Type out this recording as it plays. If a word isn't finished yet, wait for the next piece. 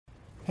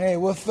Hey,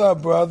 what's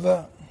up,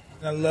 brother?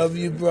 I love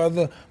you,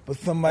 brother, but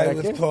somebody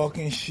was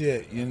talking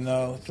shit, you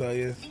know, so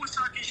it's... Who was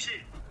talking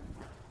shit?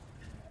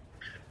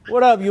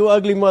 What up, you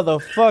ugly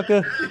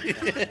motherfucker?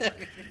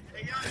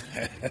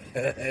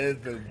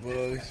 It's a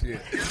bullshit.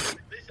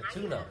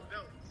 Tuna.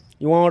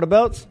 You want all the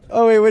belts?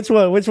 Oh, wait, which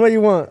one? Which one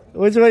you want?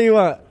 Which one you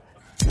want?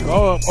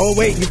 Oh,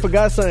 wait, you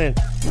forgot something.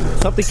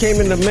 Something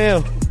came in the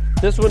mail.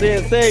 This one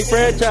didn't say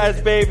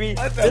franchise, baby.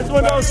 This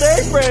one don't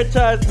say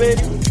franchise,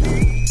 baby.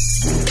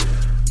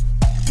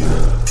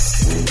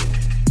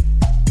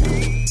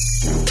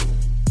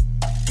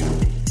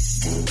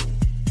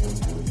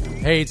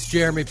 Hey, it's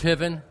Jeremy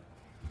Piven.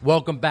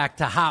 Welcome back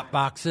to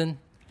Hotboxin.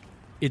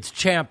 It's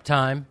champ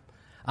time.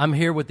 I'm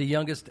here with the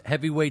youngest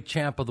heavyweight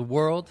champ of the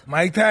world.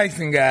 Mike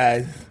Tyson,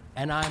 guys.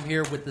 And I'm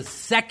here with the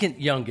second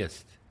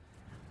youngest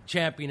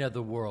champion of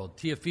the world,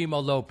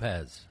 Teófimo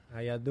López.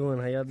 How y'all doing?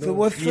 So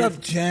what's up,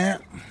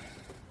 champ?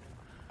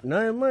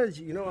 Nothing much.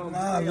 You know,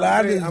 a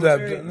lot is up.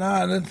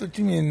 That's what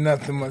you mean,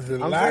 nothing much.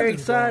 I'm very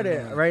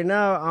excited. Right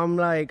now,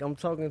 I'm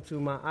talking to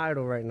my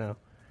idol right now.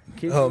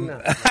 Thank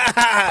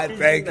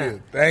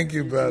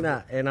you,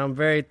 brother. And I'm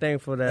very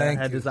thankful that I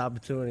had this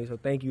opportunity. So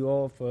thank you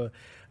all for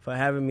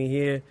having me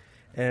here.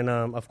 And,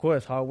 of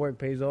course, hard work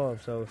pays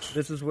off. So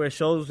this is where it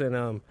shows.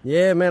 And,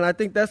 yeah, man, I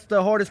think that's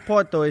the hardest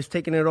part, though, is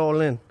taking it all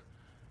in.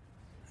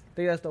 I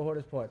think that's the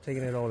hardest part,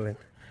 taking it all in.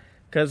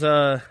 Because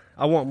I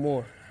want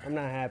more. I'm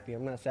not happy.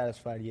 I'm not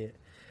satisfied yet.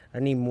 I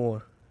need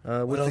more.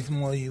 What else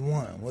more you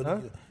want?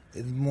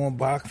 Is more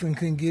boxing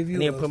can give you? I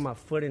need to put my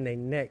foot in their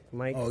neck,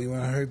 Mike. Oh, you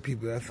want to hurt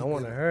people? I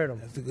want to hurt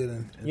them. That's a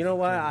good. You know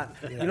what?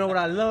 You know what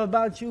I love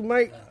about you,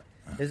 Mike?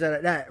 Is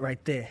that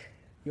right there?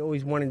 You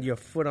always wanted your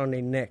foot on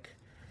their neck.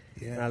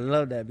 Yeah. And I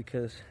love that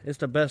because it's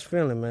the best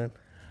feeling, man.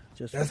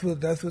 That's what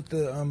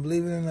the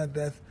believe it or not,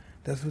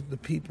 that's what the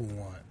people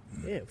want.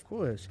 Yeah, of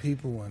course.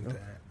 People want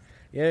that.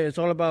 Yeah, it's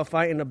all about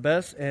fighting the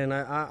best, and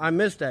I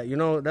miss that. You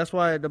know, that's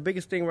why the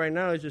biggest thing right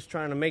now is just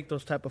trying to make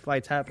those type of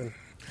fights happen.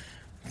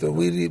 So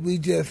we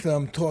just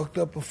talked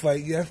up a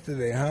fight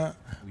yesterday, huh?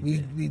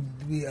 We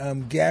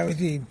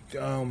guaranteed.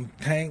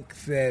 Tank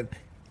said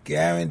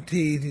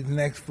guaranteed his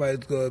next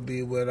fight's gonna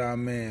be with our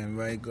man,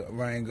 right,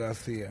 Ryan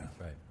Garcia.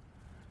 Right.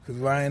 Because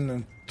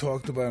Ryan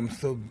talked about him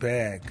so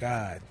bad.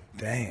 God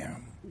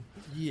damn.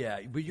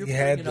 Yeah, but you're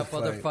bringing up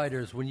other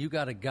fighters when you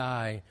got a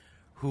guy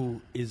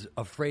who is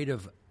afraid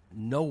of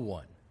no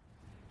one.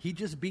 He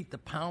just beat the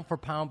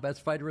pound-for-pound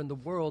best fighter in the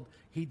world.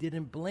 He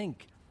didn't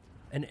blink.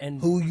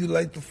 And who you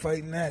like to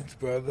fight next,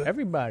 brother?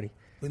 Everybody.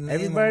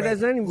 Everybody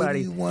that's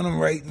anybody. Who do you want him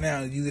right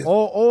now?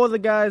 All the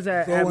guys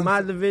at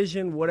my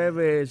division,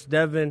 whatever it's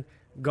Devin,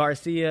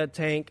 Garcia,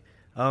 Tank,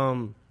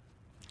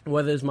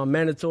 whether it's my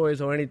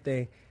mandatories or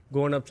anything,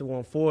 going up to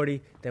 140,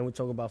 then we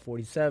talk about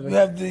 47. You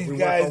have these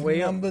guys'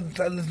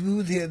 numbers. We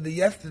was here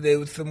yesterday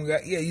with some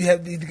guy. Yeah, you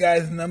have these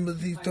guys'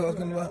 numbers he's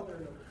talking about.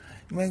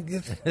 Man,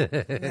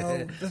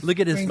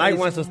 look at his. Mike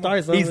wants to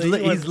start something.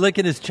 He's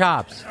licking his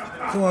chops.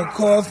 Come on,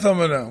 call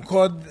some of them.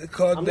 Call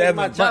I'm Devin.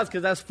 My chops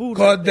because that's food.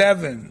 Call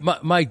Devin.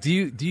 Mike,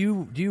 do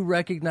you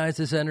recognize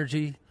this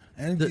energy?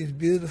 Energy is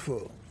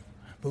beautiful,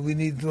 but we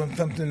need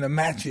something to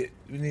match it.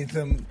 We need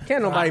some.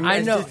 Can't nobody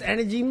match this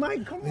energy,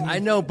 Mike. Come on. I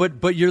know,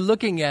 but you're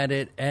looking at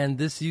it, and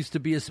this used to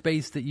be a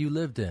space that you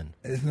lived in.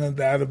 There's no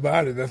doubt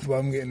about it. That's why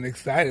I'm getting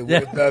excited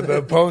with the other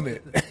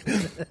opponent.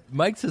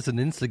 Mike's just an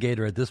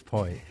instigator at this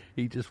point.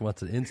 He just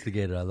wants to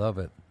instigate it. I love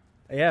it.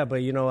 Yeah,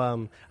 but, you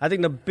know, I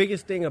think the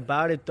biggest thing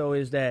about it, though,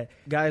 is that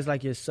guys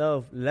like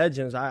yourself,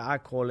 legends, I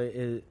call it,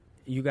 is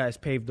you guys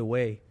paved the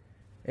way.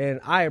 And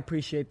I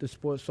appreciate the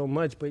sport so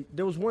much. But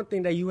there was one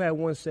thing that you had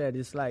once said.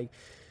 It's like,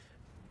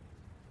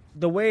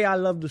 the way I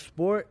love the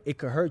sport, it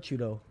could hurt you,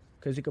 though,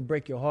 because it could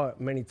break your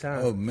heart many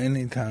times. Oh,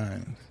 many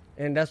times.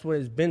 And that's what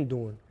it's been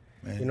doing.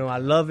 Man. You know, I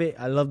love it.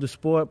 I love the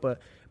sport.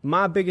 But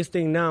my biggest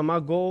thing now, my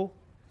goal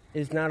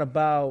is not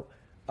about...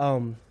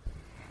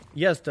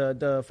 yes,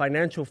 the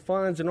financial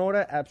funds and all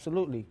that,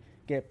 absolutely.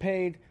 Get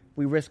paid,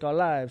 we risk our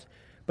lives.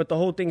 But the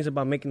whole thing is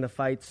about making the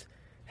fights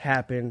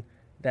happen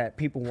that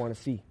people want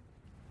to see.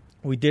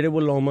 We did it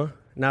with Loma.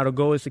 Now the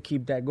goal is to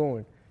keep that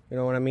going. You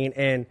know what I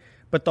mean?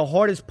 But the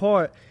hardest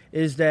part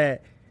is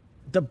that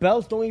the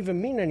belts don't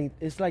even mean anything.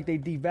 It's like they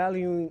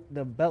devaluing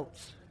the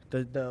belts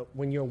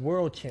when you're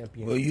world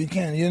champion. Well, you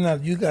can't. You're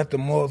not. You got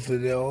them all, so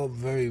they're all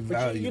very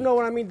valuable. You know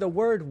what I mean? The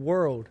word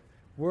world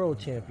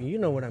champion. You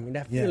know what I mean?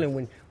 That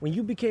feeling when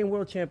you became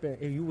world champion,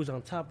 if you was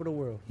on top of the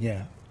world.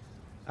 Yeah.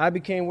 I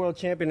became world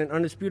champion and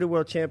undisputed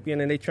world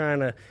champion, and they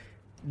trying to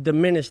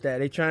diminish that.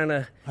 They trying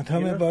to.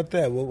 Tell me about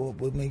that.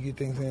 What make you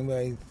think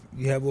anybody?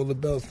 You have all the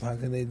belts. How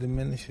can they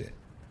diminish it?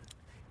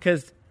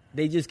 Because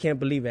they just can't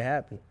believe it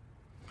happened.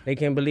 They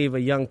can't believe a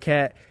young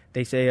cat.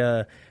 They say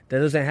that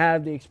doesn't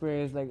have the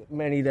experience like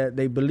many that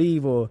they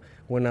believe, or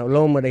when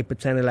Loma they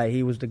pretended like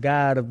he was the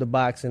god of the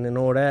boxing and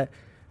all that.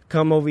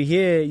 Come over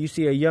here, you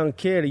see a young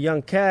kid, a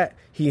young cat,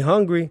 he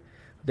hungry.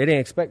 They didn't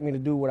expect me to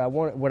do what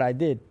I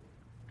did.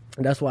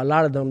 And that's why a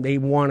lot of them, they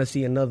want to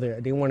see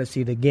they want to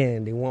see it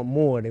again. They want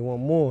more.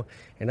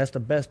 And that's the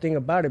best thing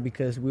about it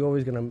because we're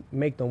always going to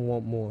make them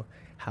want more.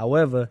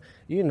 However,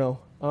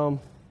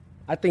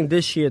 I think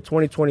this year,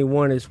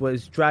 2021, is what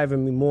is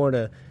driving me more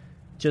to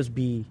just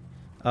be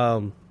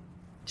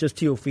just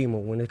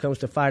Teófimo. When it comes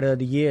to Fighter of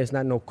the Year, it's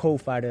not no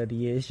co-Fighter of the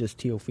Year. It's just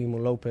Teófimo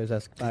López.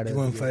 That's Fighter of the Year. You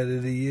won Fighter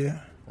of the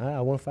Year?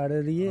 I won Fighter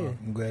of the Year. Oh,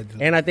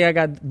 congratulations. And I think I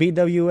got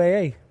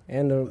BWAA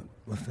and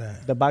what's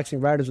that? The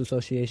Boxing Writers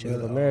Association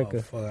of America.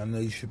 Oh, fuck, I know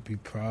you should be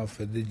proud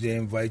for it. Did they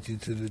invite you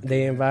to the...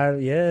 They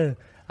invited, yeah.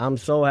 I'm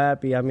so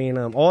happy. I mean,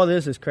 all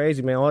this is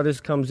crazy, man. All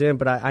this comes in,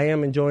 but I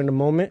am enjoying the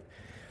moment.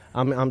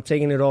 I'm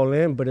taking it all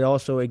in, but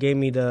it gave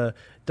me the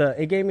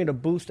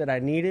boost that I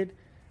needed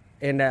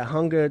and that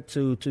hunger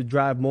to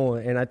drive more.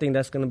 And I think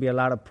that's going to be a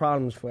lot of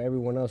problems for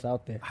everyone else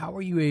out there. How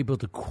are you able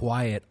to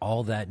quiet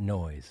all that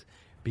noise?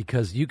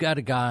 Because you got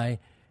a guy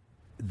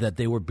that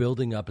they were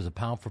building up as a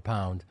pound for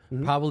pound,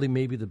 probably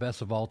maybe the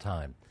best of all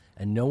time,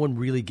 and no one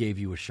really gave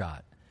you a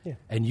shot. Yeah.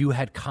 And you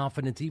had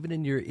confidence even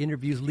in your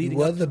interviews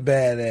leading up. He was a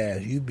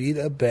badass. You beat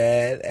a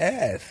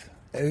badass.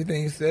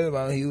 Everything you said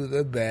about him, he was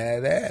a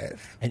badass.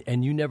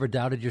 And you never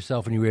doubted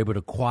yourself, and you were able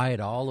to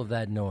quiet all of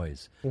that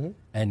noise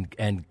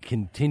and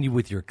continue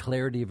with your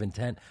clarity of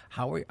intent.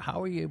 How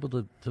are you able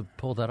to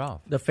pull that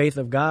off? The faith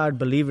of God,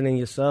 believing in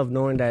yourself,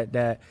 knowing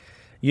that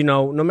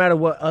no matter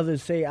what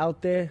others say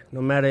out there,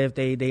 no matter if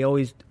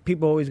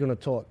people always going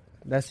to talk.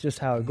 That's just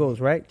how it goes,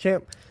 right,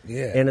 champ?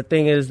 Yeah. And the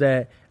thing is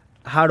that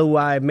how do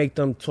I make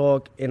them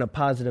talk in a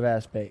positive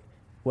aspect?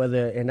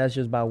 And that's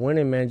just by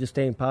winning, man, just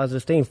staying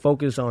positive, staying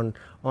focused on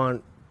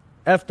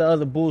F the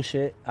other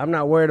bullshit. I'm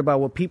not worried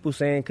about what people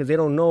saying because they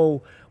don't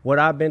know what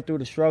I've been through,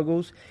 the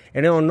struggles,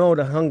 and they don't know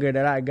the hunger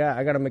that I got.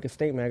 I got to make a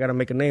statement. I got to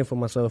make a name for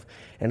myself.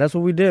 And that's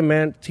what we did,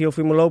 man.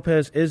 Teófimo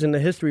López is in the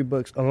history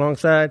books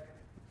alongside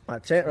my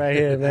champ right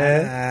here,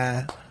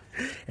 man.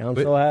 And I'm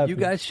so happy. You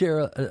guys share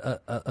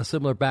a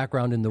similar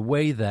background in the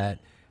way that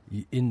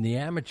in the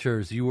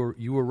amateurs you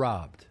were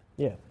robbed.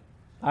 Yeah.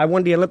 I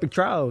won the Olympic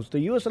trials, the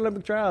U.S.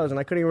 Olympic trials, and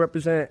I couldn't even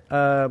represent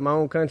my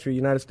own country,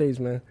 United States,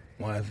 man.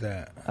 Why is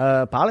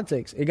that?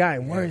 Politics. It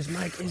got worse,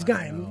 Mike. It's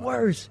gotten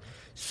worse.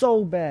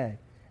 So bad.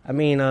 I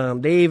mean,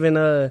 they even,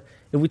 if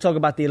we talk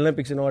about the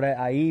Olympics and all that,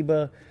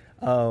 AIBA,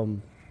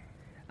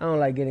 I don't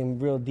like getting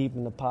real deep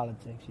into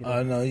politics.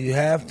 No, you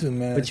have to,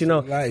 man. But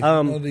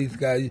life. These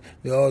guys,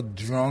 they're all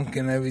drunk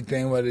and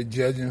everything while they're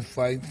judging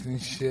fights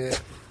and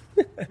shit.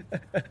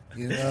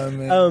 You know what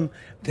I mean?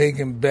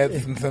 Taking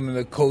bets from some of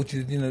the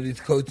coaches, these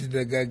coaches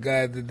that got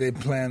guys that they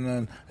plan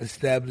on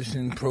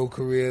establishing pro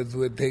careers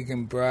with,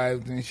 taking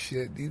bribes and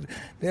shit.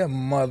 They're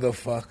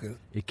motherfuckers.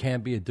 It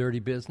can be a dirty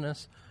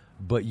business,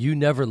 but you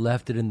never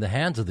left it in the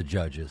hands of the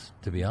judges,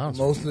 to be honest.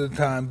 Most of the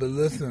time, but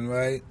listen,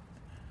 right?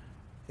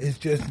 It's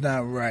just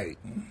not right.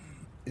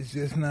 It's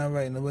just not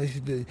right. Nobody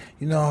should do it.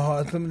 You know how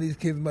hard some of these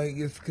kids might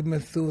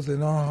commit suicide. You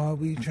know how hard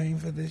we train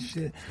for this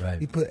shit? Right.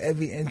 We put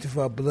every inch of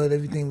our blood,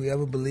 everything we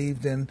ever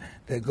believed in,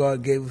 that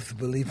God gave us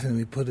belief in,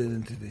 we put it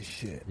into this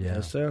shit. Yeah.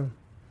 Yes, sir.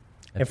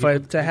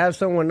 And to have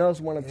someone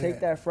else want to take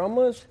that from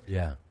us,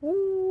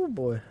 ooh,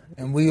 boy.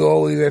 And we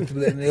always have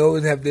to, and they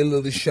always have their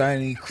little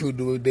shiny crew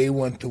do what they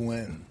want to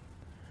win.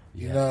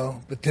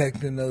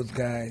 Protecting those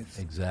guys.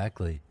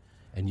 Exactly.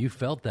 And you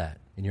felt that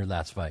in your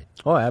last fight.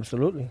 Oh,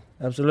 absolutely.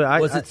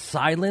 Absolutely. Was it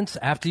silence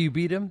after you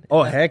beat him?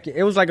 Oh, heck.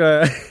 It was like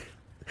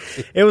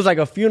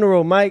a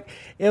funeral, Mike.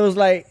 It was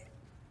like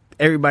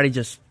everybody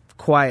just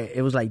quiet.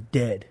 It was like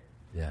dead.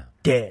 Yeah.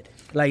 Dead.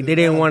 Like they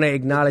didn't want to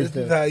acknowledge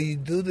this is how you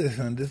do this,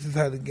 son. This is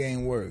how the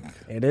game works.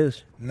 It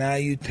is. Now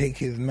you take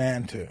his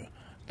mantle,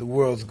 the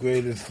world's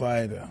greatest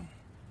fighter,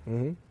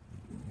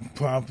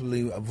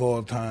 properly of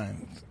all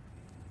times.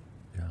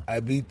 Yeah. I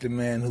beat the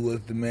man who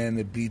was the man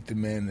that beat the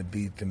man that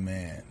beat the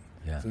man.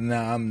 Yeah. So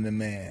now I'm the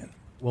man.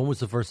 When was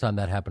the first time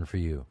that happened for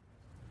you?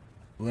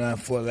 When I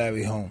fought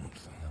Larry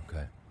Holmes.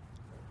 Okay.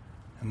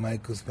 And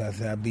Michael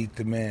Spencer, I beat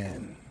the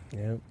man.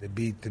 Yep. They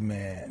beat the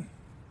man.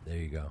 There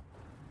you go.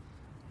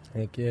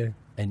 Heck yeah.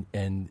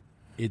 And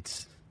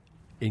it's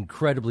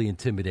incredibly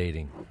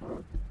intimidating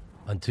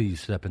until you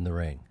step in the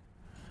ring.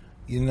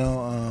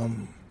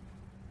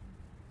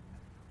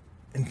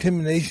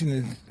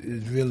 Intimidation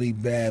is really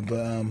bad,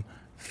 but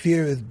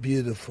fear is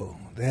beautiful.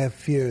 To have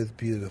fear is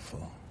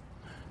beautiful.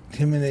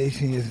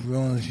 Intimidation just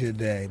ruins your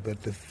day,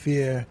 but the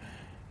fear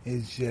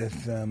is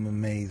just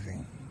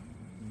amazing.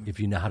 If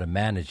you know how to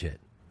manage it.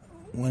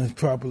 When it's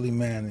properly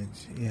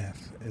managed, yes.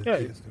 It's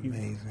just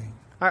amazing.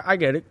 I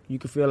get it. You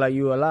can feel like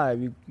you're alive.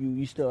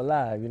 You still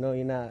alive. You're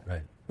not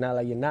not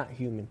like you're not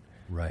human.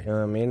 Right. You know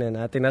what I mean? And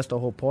I think that's the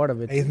whole part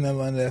of it. Ace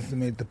never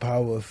underestimate the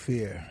power of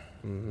fear.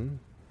 Mm-hmm.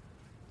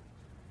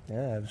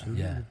 Yeah,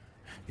 absolutely. Yeah.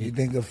 You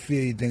think of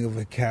fear, you think of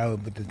a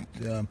coward, but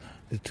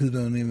the two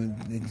don't even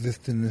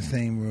exist in the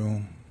same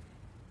room.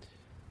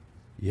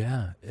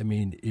 Yeah. I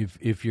mean,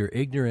 if you're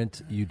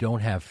ignorant, you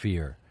don't have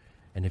fear.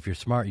 And if you're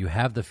smart, you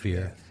have the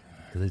fear.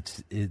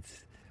 Yes.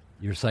 It's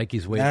your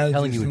psyche's way of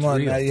telling you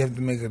smart, it's real. Now you have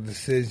to make a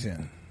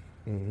decision.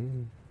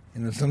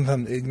 Mm-hmm.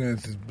 Sometimes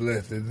ignorance is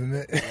bliss, isn't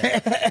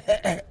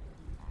it?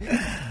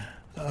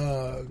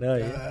 Oh,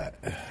 God.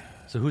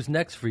 So who's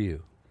next for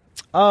you?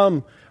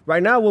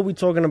 Right now, what we're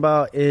talking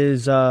about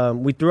is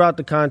we threw out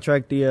the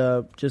contract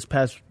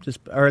just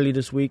early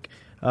this week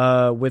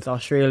with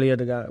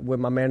Australia, with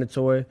my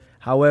mandatory.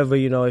 However,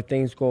 if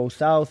things go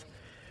south,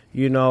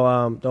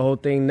 the whole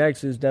thing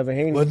next is Devin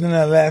Haney. Wasn't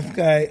that last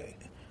guy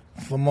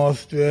from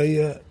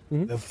Australia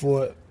that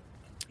fought?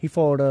 He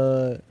fought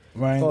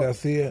Ryan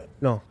Garcia?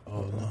 No.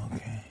 Oh, no,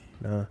 okay.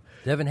 No.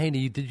 Devin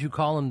Haney, did you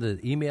call him the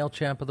email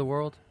champ of the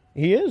world?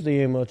 He is the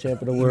email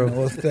champ of the world.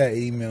 What's that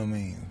email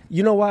mean?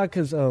 You know why?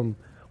 Because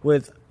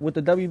with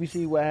the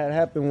WBC, what had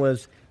happened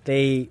was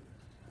they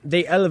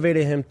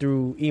elevated him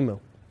through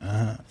email.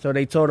 Uh-huh. So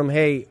they told him,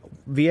 hey,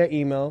 via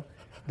email,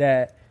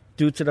 that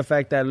due to the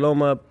fact that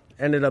Loma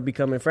ended up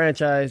becoming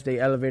franchise, they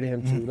elevated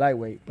him to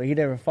lightweight. But he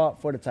never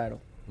fought for the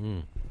title.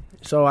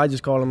 So I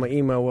just call him an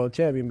email world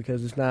champion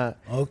because it's not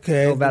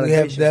okay. No validation. Do we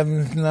have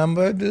Devin's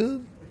number,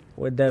 dude?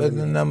 What Devin? Where's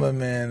the number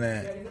man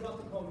at?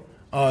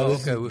 Oh,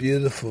 this is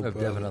beautiful, we have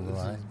bro. Devin on the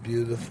line. This is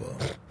beautiful.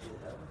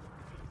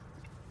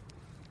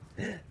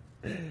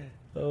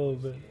 Oh,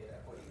 man.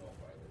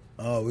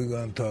 Oh, we're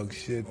going to talk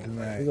shit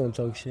tonight. We're going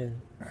to talk shit.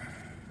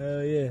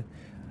 Hell yeah.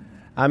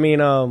 I mean,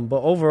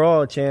 but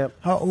overall, champ.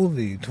 How old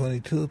are you?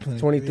 22, 23?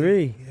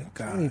 23. Yeah,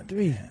 God,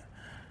 23. Man.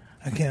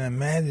 I can't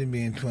imagine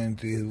being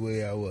 23 the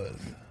way I was.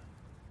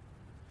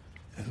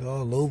 It's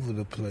all over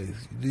the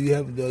place.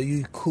 Are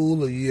you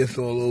cool or you just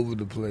all over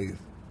the place?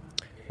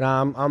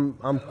 Nah,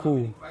 I'm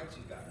cool.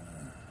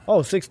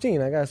 Oh,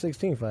 16. I got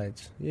 16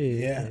 fights.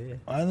 Yeah.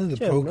 I know the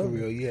pro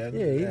career. Yeah,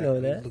 you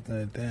know that.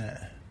 Looking at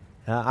that.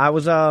 I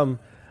was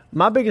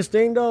my biggest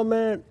thing though,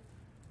 man.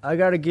 I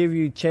gotta give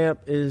you, champ,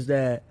 is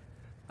that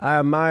I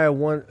admire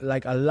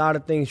a lot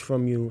of things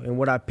from you, and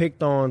what I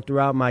picked on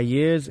throughout my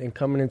years and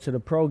coming into the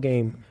pro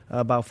game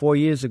about 4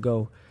 years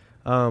ago.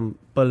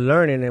 But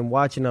learning and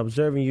watching,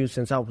 observing you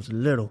since I was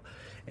little,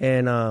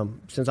 and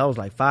since I was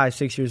like 5,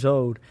 6 years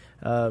old.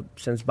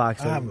 Since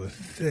boxing. 5 or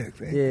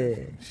 6. Yeah.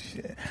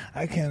 Shit.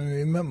 I can't even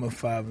remember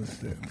 5 and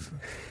 6.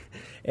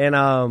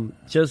 And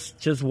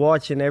just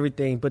watching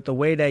everything, but the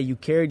way that you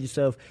carried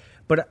yourself.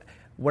 But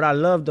what I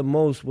loved the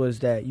most was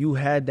that you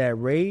had that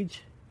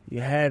rage. You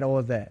had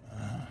all that.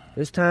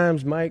 There's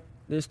times, Mike,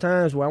 where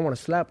I want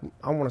to slap them.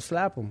 I want to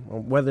slap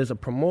them. Whether it's a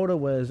promoter,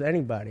 whether it's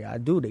anybody. I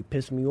do. They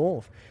piss me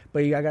off.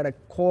 But I got to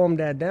calm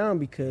that down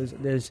because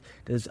there's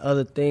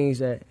other things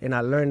that, and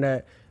I learned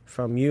that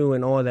from you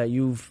and all that.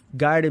 You've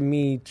guided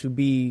me to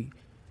be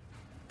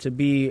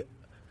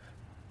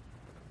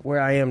where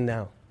I am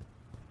now,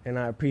 and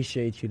I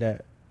appreciate you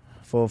that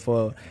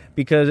for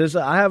because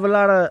I have a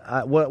lot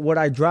of what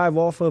I drive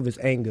off of is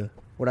anger.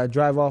 What I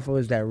drive off of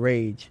is that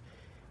rage,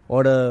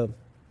 or the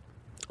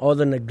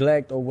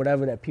neglect or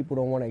whatever that people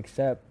don't want to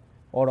accept,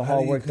 or the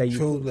hard work that you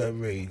control that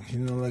rage.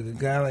 Like a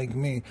guy like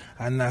me,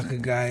 I knock a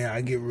guy out,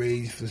 I get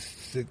rage for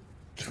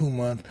 2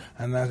 months,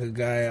 I knock a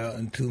guy out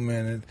in 2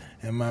 minutes,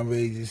 and my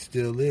rage is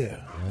still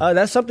there.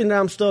 That's something that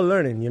I'm still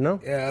learning,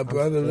 Yeah,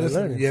 brother,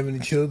 listen, you have any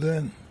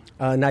children?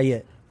 Not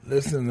yet.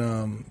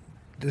 Listen,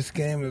 this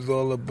game is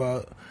all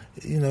about,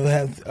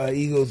 have our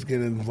egos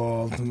get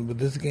involved, but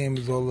this game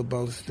is all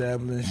about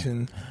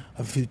establishing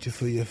a future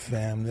for your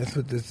family. That's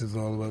what this is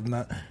all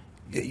about.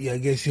 I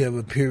guess you have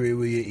a period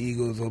where your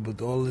egos are,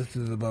 but all this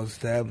is about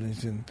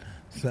establishing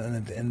something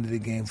at the end of the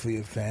game for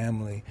your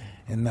family,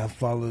 and not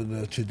follow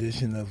the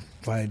tradition of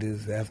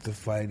fighters after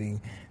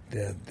fighting,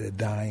 they're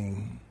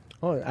dying.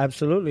 Oh,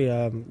 absolutely.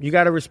 You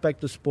got to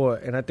respect the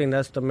sport, and I think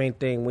that's the main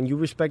thing. When you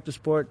respect the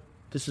sport,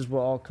 this is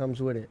what all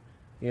comes with it,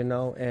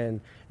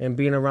 and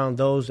being around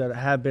those that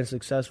have been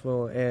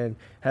successful and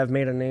have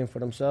made a name for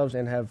themselves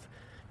and have,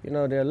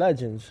 they're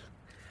legends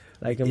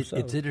like himself.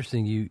 It's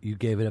interesting you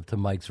gave it up to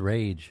Mike's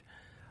rage.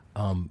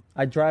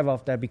 I drive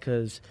off that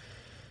because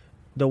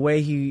the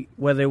way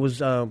whether it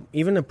was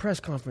even the press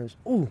conference,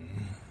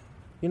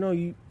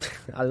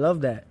 I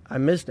love that. I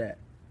miss that.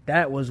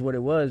 That was what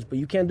it was, but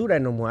you can't do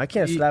that no more. I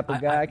can't slap a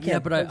guy. I can't. Yeah,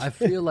 but I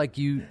feel like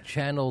you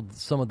channeled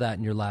some of that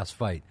in your last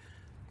fight.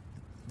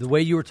 The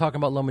way you were talking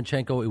about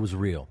Lomachenko, it was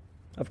real.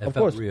 Of felt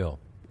course, real.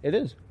 It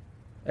is.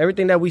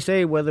 Everything that we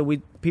say, whether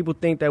people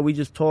think that we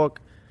just talk,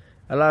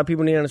 a lot of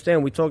people need to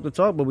understand we talk the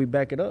talk, but we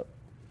back it up.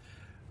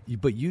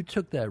 But you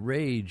took that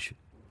rage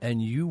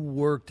and you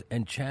worked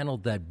and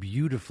channeled that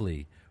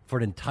beautifully for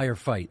an entire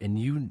fight, and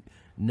you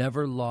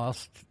never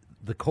lost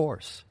the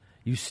course.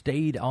 You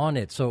stayed on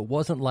it, so it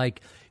wasn't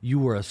like you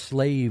were a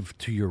slave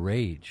to your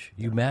rage.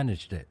 You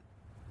managed it.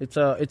 It's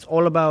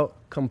all about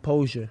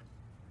composure.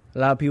 A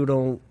lot of people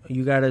don't.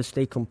 You gotta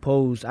stay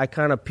composed. I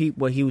kind of peeped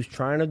what he was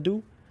trying to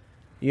do.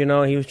 He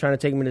was trying to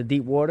take me to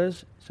deep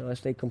waters, so I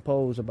stay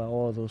composed about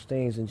all those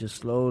things and just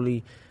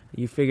slowly,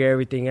 you figure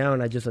everything out,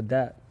 and I just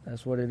adapt.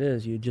 That's what it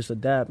is. You just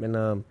adapt,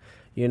 and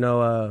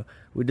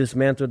we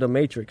dismantled the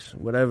matrix,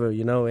 whatever,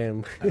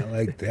 and I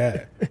like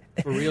that.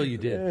 For real, you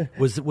did.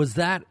 Was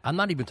that? I'm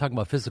not even talking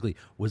about physically.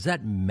 Was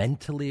that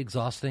mentally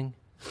exhausting?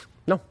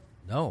 No.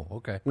 No.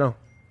 Okay. No.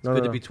 It's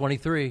good to be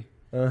 23.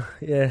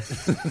 Yeah.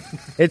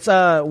 It's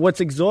what's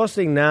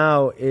exhausting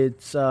now.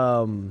 It's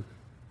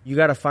you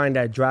got to find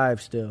that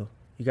drive still.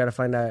 You got to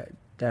find that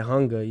that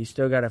hunger. You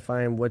still got to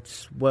find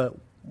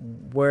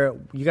where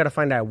you got to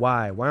find that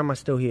why. Why am I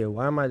still here?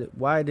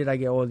 Why did I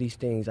get all these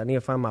things? I need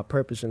to find my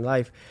purpose in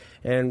life.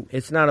 And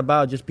it's not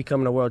about just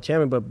becoming a world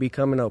champion, but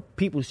becoming a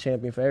people's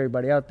champion for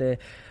everybody out there.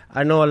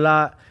 I know a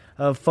lot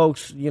of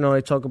folks, you know,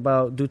 they talk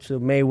about due to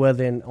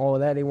Mayweather and all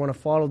that, they want to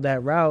follow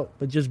that route,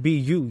 but just be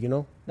you, you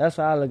know. That's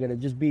how I look at it.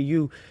 Just be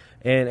you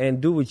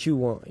and do what you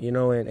want, you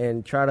know,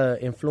 and try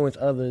to influence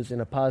others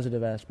in a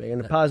positive aspect, in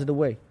a positive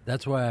way.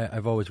 That's why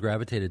I've always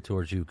gravitated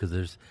towards you,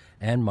 because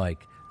and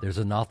Mike, there's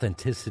an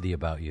authenticity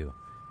about you.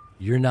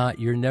 You're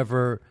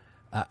never,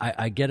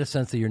 I get a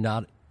sense that you're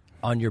not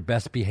on your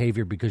best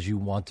behavior because you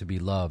want to be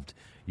loved.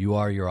 You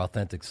are your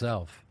authentic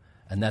self,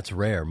 and that's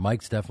rare.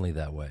 Mike's definitely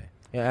that way.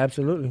 Yeah,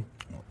 absolutely.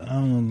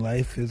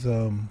 Life is,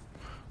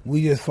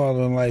 we just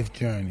follow a life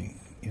journey,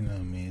 you know what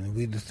I mean?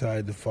 We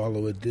decided to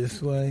follow it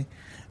this way,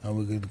 and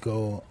we could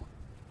go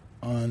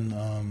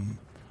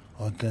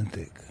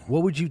authentic.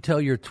 What would you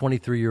tell your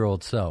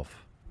 23-year-old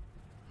self?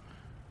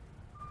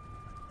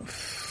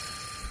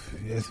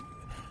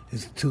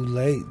 It's too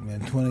late, man.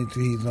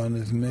 23, he's on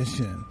his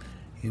mission.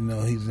 You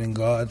know, he's in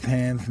God's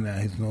hands now.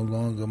 He's no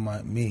longer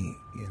me,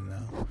 you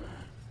know.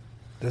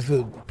 That's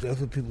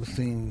what people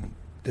seem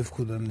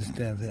difficult to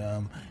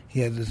understand.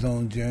 He has his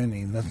own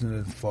journey. Nothing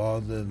that his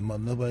father,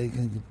 nobody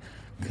can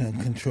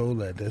control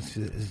that. It's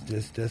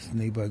just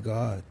destiny by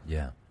God.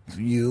 Yeah.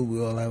 We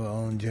all have our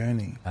own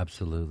journey.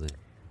 Absolutely.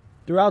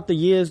 Throughout the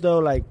years, though,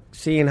 like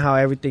seeing how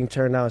everything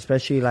turned out,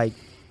 especially like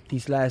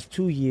these last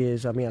 2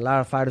 years, I mean, a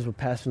lot of fighters were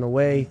passing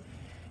away,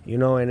 you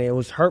know, and it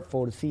was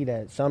hurtful to see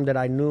that. Some that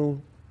I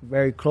knew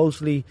very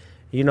closely,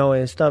 you know,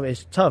 and stuff.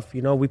 It's tough,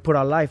 you know. We put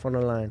our life on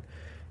the line.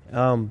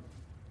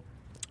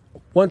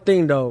 One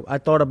thing, though, I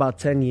thought about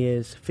 10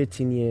 years,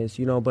 15 years,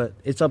 you know, but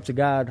it's up to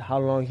God how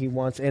long he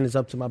wants, and it's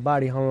up to my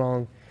body how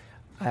long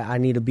I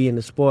need to be in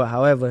the sport.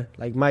 However,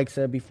 like Mike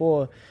said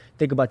before,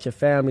 think about your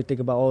family, think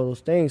about all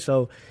those things.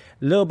 So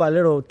little by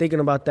little, thinking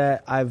about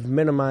that, I've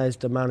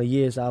minimized the amount of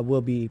years I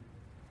will be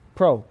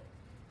pro.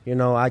 You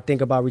know, I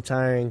think about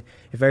retiring.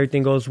 If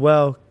everything goes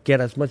well,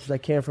 get as much as I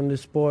can from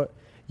this sport,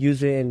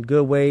 use it in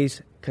good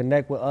ways,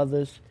 connect with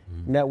others,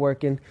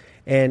 networking,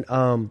 and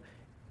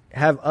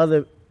have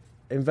other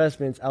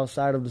investments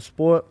outside of the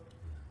sport,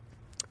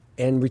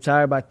 and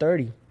retire by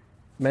 30,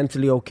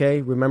 mentally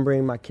okay,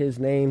 remembering my kids'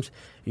 names,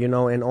 you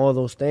know, and all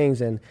those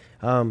things. And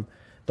the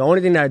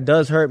only thing that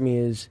does hurt me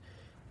is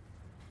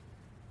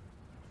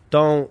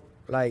don't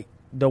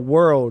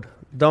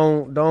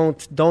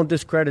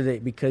discredit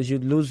it, because they're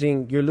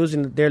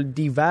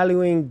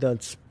devaluing the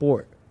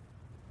sport.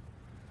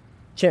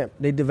 Champ,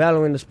 they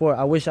devaluing the sport.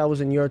 I wish I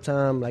was in your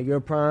time, like your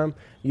prime,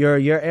 your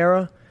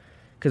era,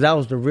 because that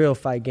was the real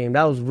fight game.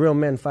 That was real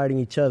men fighting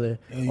each other.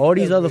 All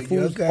these other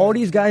fools, all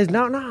these guys,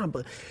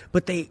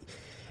 but they,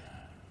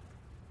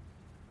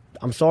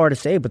 I'm sorry to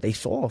say, but they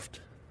soft.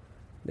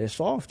 They're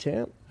soft,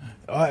 champ.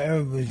 Our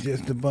era was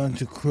just a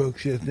bunch of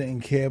crooks, just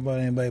didn't care about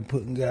anybody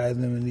putting guys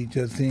in each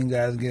other, seeing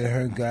guys get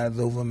hurt, guys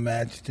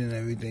overmatched and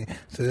everything.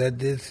 So that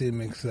did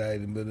seem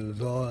exciting, but it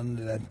was all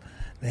under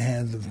the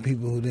hands of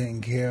people who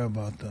didn't care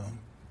about them.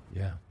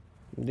 Yeah.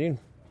 Indeed.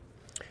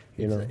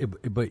 You know.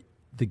 But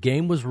the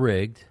game was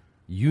rigged.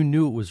 You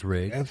knew it was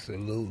rigged.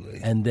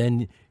 Absolutely. And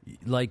then,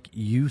 like,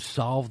 you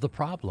solved the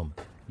problem.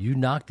 You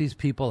knocked these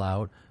people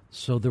out,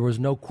 so there was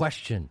no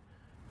question.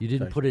 You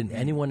didn't put it in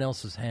anyone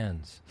else's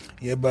hands.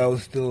 Yeah, but I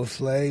was still a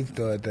slave,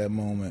 though, at that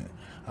moment.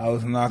 I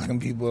was knocking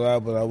people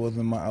out, but I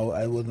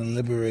wasn't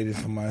liberated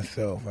for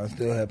myself. I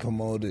still had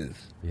promoters.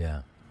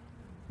 Yeah.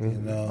 You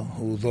know,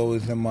 who was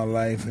always in my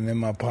life and in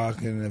my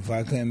pocket. And if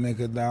I couldn't make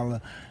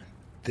 $1,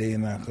 they're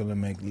not going to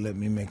let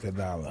me make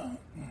 $1.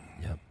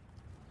 Yep.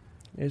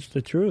 It's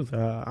the truth.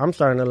 I'm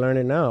starting to learn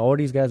it now. All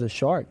these guys are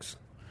sharks.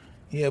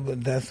 Yeah,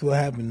 but that's what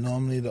happened.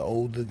 Normally, the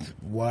older,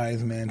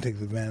 wise man takes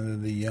advantage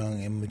of the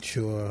young,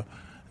 immature,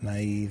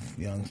 naive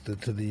youngster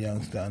to the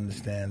youngster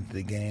understands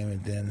the game,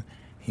 and then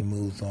he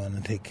moves on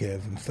and take care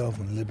of himself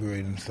and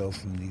liberate himself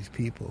from these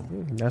people.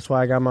 That's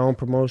why I got my own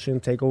promotion,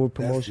 Takeover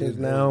Promotions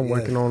now. I'm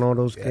working on all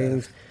those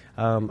things.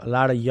 A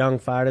lot of young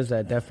fighters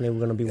that definitely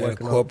we're going to be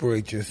working on.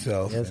 Incorporate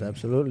yourself. Yes,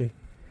 absolutely.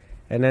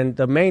 And then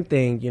the main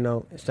thing, you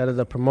know, instead of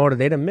the promoter,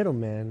 they the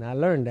middleman. I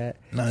learned that.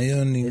 No, you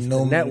don't need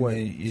no network.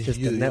 It's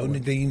just the network. only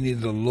thing you need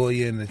is a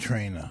lawyer and a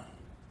trainer.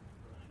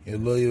 Your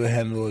lawyer will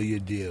handle all your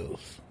deals.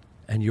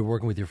 And you're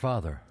working with your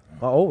father.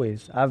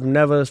 Always. I've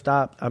never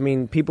stopped. I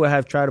mean, people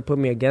have tried to put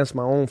me against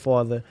my own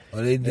father.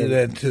 Oh, they do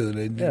that too.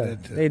 They do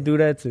that too. They do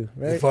that too,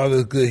 right? Your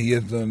father's good. He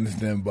has to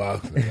understand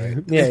boxing,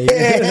 right?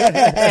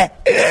 Yeah.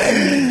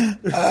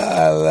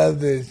 I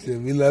love this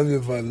shit. We love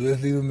your father.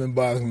 Let's leave him in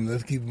boxing.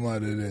 Let's keep him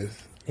out of this.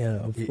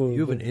 Yeah, you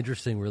have an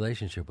interesting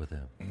relationship with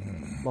him.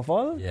 My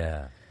father?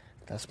 Yeah.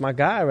 That's my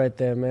guy right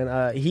there,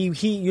 man. He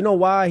you know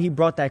why? He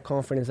brought that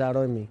confidence out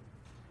on me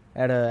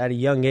at a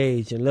young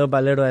age. And little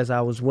by little, as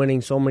I was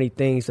winning so many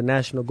things, the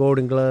National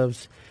Golden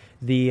Gloves,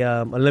 the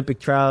Olympic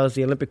trials,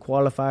 the Olympic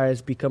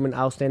qualifiers, becoming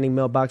outstanding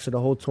male boxer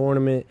the whole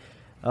tournament,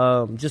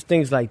 just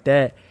things like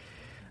that.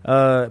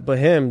 But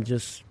him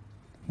just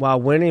while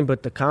winning,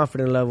 but the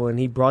confidence level, and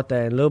he brought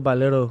that. And little by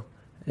little,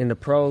 in the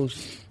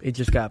pros, it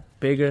just got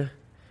bigger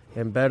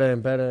and better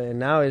and better. And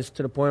now it's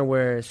to the point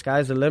where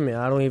sky's the limit.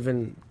 I don't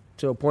even,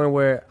 to a point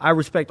where I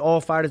respect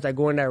all fighters that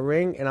go in that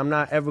ring, and I'm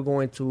not ever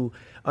going to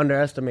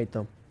underestimate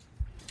them.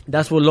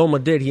 That's what Loma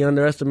did. He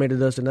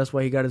underestimated us, and that's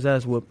why he got his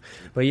ass whooped.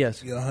 But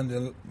yes. You're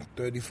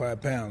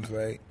 135 pounds,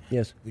 right?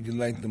 Yes. Would you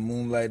like the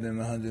Moonlight and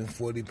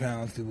 140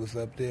 pounds that was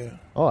up there?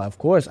 Oh, of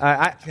course.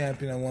 I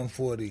champion at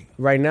 140.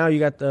 Right now, you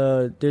got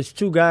there's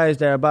two guys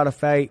that are about to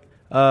fight.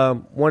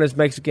 One is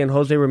Mexican,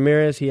 Jose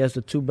Ramirez. He has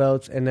the 2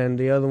 belts. And then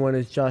the other one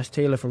is Josh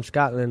Taylor from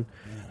Scotland.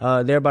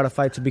 They're about to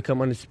fight to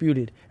become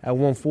undisputed at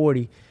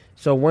 140.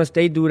 So once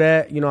they do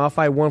that, I'll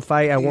fight one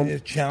fight at one.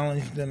 Just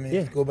challenge them and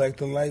just go back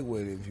to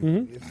lightweight. If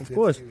you, of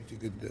course. See what you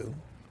could do.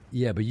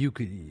 Yeah, but you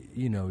could,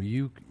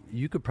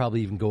 you could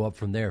probably even go up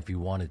from there if you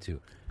wanted to,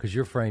 because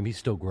your frame, he's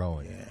still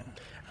growing.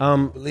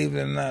 Yeah. Believe it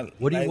or not,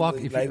 what do you walk?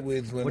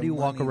 What do you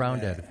walk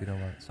around at if you don't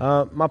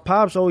want? My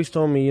pops always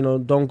told me,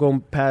 don't go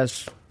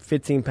past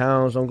 15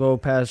 pounds. Don't go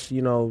past,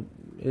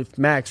 if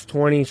max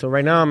 20. So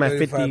right now I'm at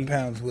 50. 35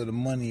 pounds where the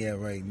money at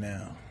right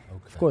now.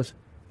 Okay. Of course.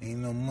 Ain't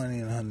no money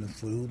in 100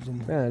 foot.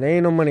 Yeah, there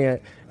ain't no money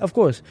at. Of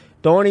course.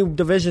 The only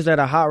divisions that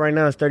are hot right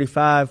now is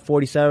 35,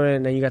 47,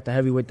 and then you got the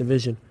heavyweight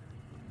division.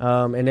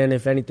 And then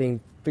if anything,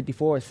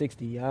 54 or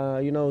 60,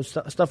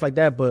 stuff like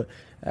that. But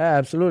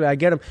absolutely, I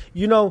get them.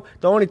 The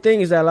only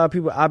thing is that a lot of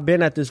people, I've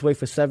been at this weight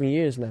for 7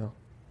 years now.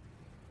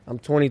 I'm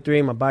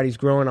 23, my body's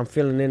growing, I'm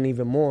feeling it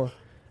even more.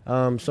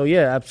 So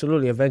yeah,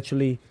 absolutely.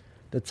 Eventually,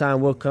 the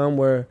time will come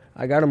where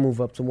I got to move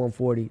up to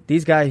 140.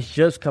 These guys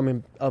just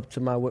coming up to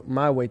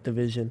my weight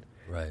division.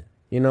 Right.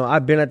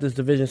 I've been at this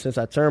division since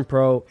I turned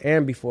pro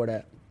and before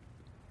that.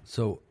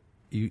 So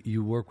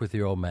you work with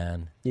your old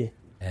man. Yeah.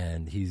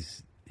 And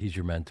he's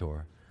your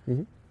mentor.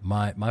 Mm-hmm.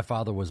 My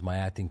father was my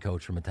acting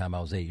coach from the time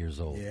I was 8 years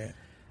old. Yeah.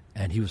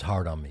 And he was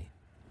hard on me.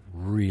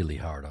 Really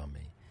hard on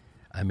me.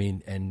 I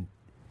mean, and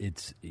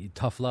it's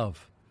tough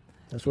love.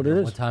 That's what it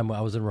is. One time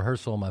I was in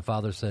rehearsal and my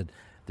father said,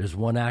 "There's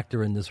one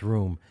actor in this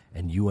room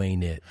and you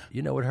ain't it."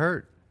 It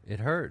hurt.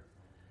 It hurt.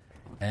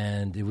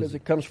 And it was because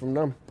it comes from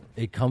them.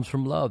 It comes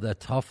from love,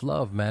 that tough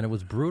love, man. It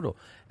was brutal,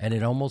 and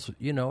it almost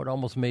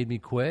made me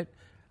quit.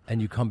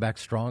 And you come back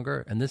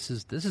stronger. And this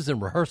is in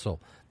rehearsal,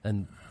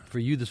 and for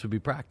you, this would be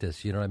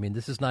practice. You know what I mean?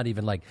 This is not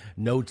even like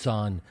notes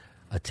on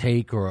a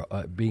take or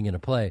being in a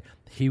play.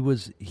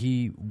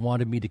 He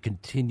wanted me to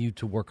continue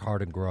to work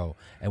hard and grow,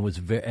 and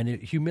and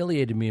it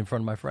humiliated me in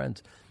front of my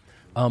friends,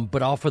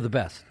 but all for the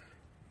best.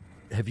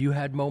 Have you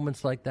had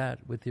moments like that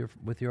with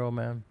your old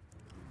man?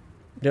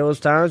 There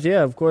was times,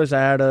 yeah, of course, I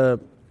had to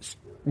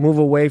move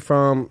away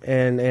from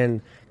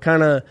and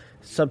kind of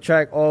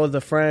subtract all of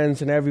the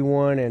friends and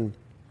everyone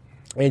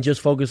and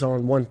just focus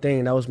on one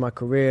thing. That was my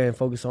career, and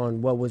focus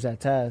on what was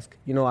that task.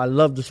 I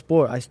love the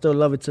sport. I still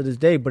love it to this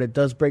day, but it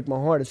does break my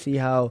heart to see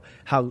how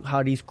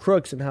these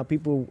crooks and how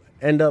people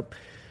end up,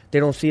 they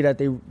don't see that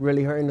they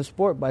really hurting the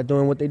sport by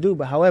doing what they do.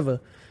 But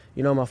however,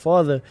 my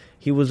father,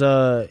 he was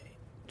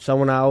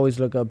someone I always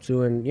look up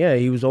to, and yeah,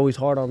 he was always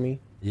hard on me.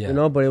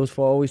 Yeah. But it was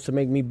for always to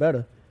make me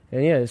better.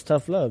 And yeah, it's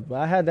tough love. But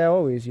I had that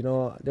always,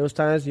 There was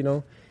times,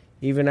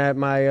 even at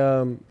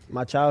my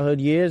my childhood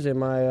years and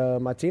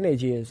my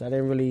teenage years, I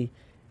didn't really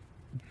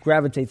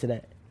gravitate to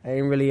that. I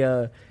didn't really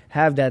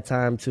have that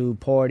time to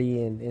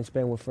party and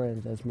spend with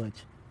friends as much.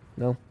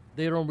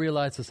 They don't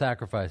realize the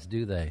sacrifice,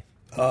 do they?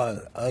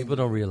 People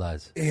don't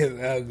realize.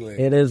 It's ugly.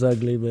 It is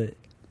ugly, but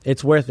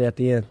it's worth it at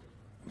the end.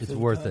 It's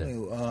worth it.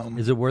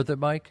 Is it worth it,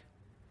 Mike?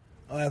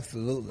 Oh,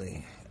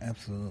 absolutely.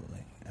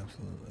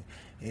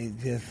 It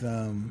just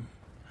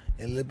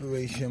it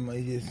liberates you.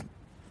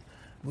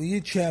 When you're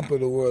champ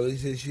of the world,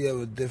 it's just you have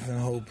a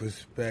different whole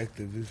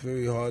perspective. It's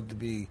really hard to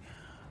be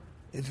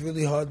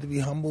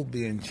humble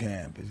being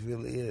champ. It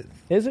really is.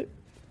 Is it?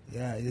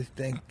 Yeah, just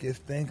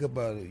think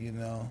about it.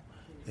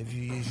 If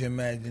you use your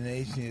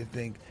imagination, you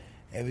think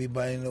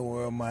everybody in the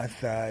world my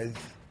size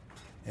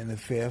in a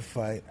fair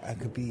fight, I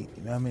could beat.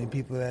 You know how many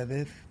people that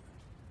is?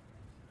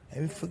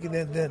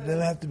 Forget that. There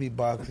don't have to be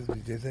boxers.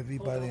 It's just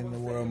everybody in the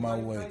world my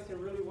way. Tyson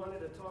really wanted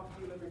to talk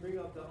to you. Let me bring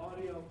up the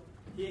audio.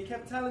 He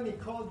kept telling me,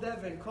 call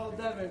Devin.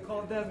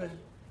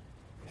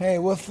 Hey,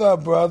 what's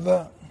up,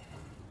 brother?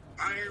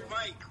 I hear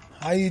Mike.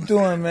 How you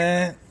doing,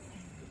 man?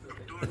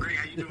 I'm doing great.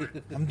 How you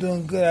doing? I'm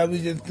doing good. I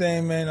was just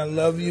saying, man, I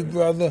love you,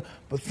 brother,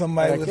 but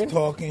somebody was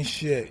talking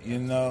shit, So Who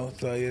was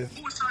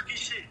talking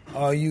shit?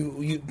 Oh,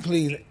 you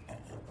please.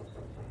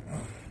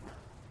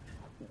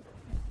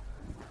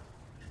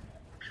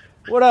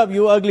 What up,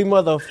 you ugly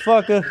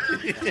motherfucker?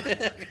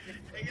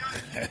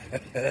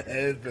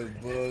 That's a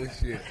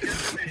bullshit.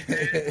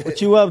 What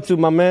you up to,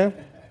 my man?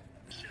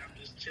 Shit, I'm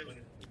just chilling.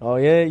 Oh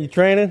yeah, you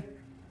training?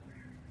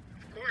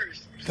 Of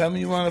course. Tell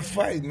me you want to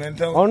fight, man.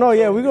 Oh no,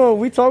 yeah,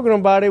 we talking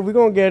about it. We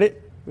gonna get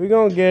it.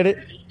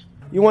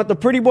 You want the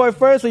pretty boy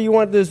first, or you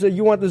want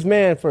this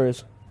man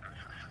first?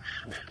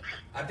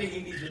 I think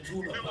he needs a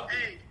tune-up.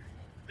 Hey,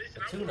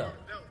 listen, Tune-up.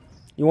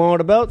 You want all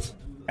the belts?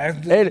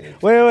 Absolutely. Hey,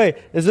 wait.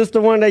 Is this the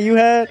one that you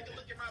had? Take a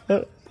look at my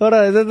Hold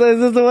on, is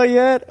this the one you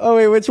had? Oh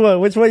wait, which one?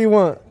 Which one you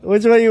want?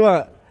 Which one you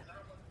want?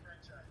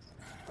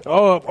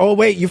 Oh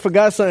wait, you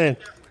forgot something.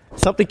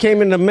 Something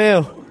came in the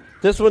mail.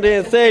 This one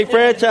didn't say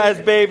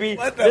franchise, baby.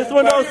 This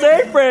one don't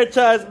say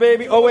franchise,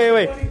 baby. Oh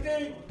wait.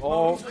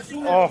 Oh.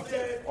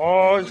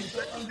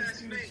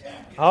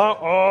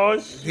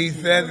 He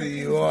said that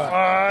you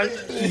are.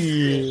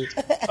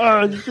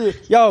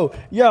 Shit.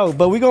 Yo,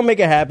 but we gonna make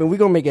it happen.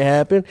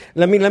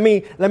 Let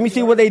me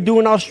see what they do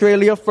in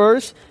Australia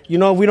first. You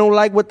know, if we don't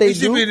like what they do. It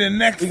should be the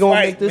next we gonna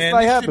fight, make this man.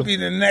 fight It happen. should be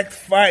the next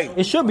fight.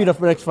 It should be the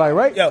next fight,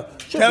 right? Yo,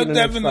 tell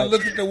Devin to fight.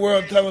 look at the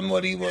world, tell him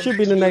what he wants. Should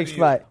be the next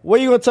fight.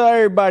 What you gonna tell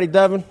everybody,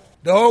 Devin?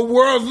 The whole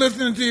world's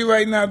listening to you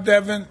right now,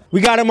 Devin.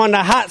 We got him on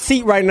the hot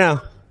seat right now.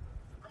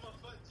 I'm gonna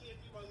fuck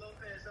Teófimo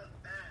López up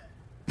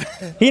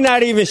bad. He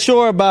not even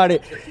sure about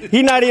it.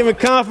 He not even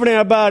confident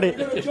about it.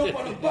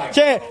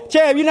 Champ,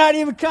 you're not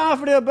even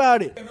confident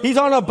about it. He's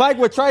on a bike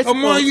with Tyson.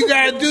 Come on, you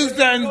gotta do On a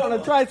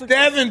something. tricycle.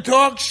 Devin,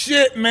 talk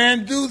shit,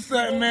 man. Do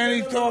something, man.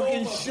 He's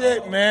talking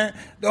shit, man.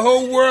 The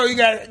whole world, you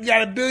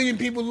got a billion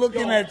people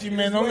looking at you,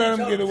 man. Don't let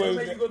him get away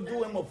with it. They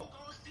gonna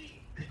see.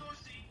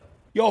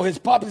 Yo, his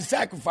pop is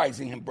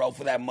sacrificing him, bro,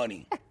 for that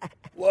money.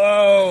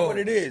 Whoa. What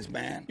it is,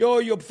 man. Yo,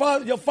 your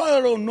father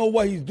don't know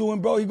what he's doing,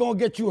 bro. He's gonna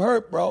get you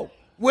hurt, bro.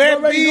 Where You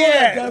already B know that,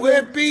 at? Devin.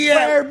 Where B Where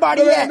at?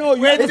 everybody Where at? know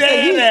Where It's the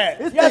Dad heat.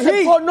 at? It's He hasn't the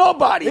heat. fought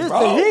nobody, It's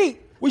bro. the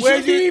heat. We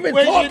shouldn't be even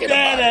Where's talking your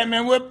dad about at, it.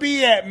 man? Where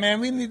B at, man?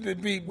 We need to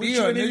be We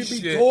on shouldn't this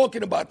even be shit.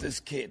 talking about this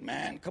kid,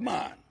 man. Come on.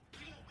 Hey,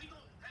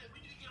 we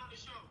need to get on the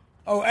show.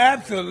 Oh,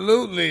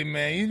 absolutely,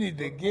 man. You need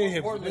to get him.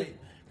 Importantly,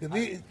 Because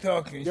he's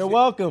talking You're shit.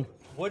 welcome.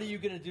 what are you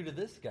going to do to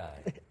this guy?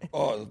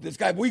 Oh, this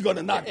guy, we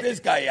gonna knock this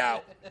guy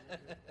out.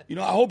 You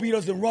know, I hope he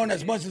doesn't run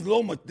as much as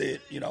Loma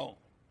did, you know.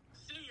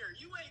 Seer,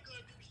 you ain't gonna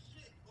do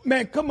shit.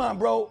 Man, come on,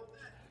 bro.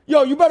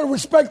 Yo, you better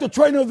respect the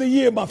trainer of the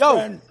year, my Yo,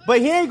 friend. but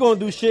he ain't gonna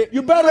do shit.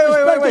 You better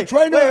respect the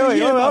trainer of the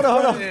year, Hold my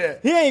on. friend.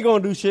 He ain't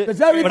gonna do shit. Because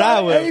But I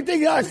everybody, will.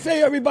 anything I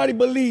say, everybody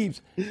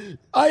believes.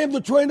 I am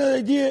the trainer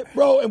of the year,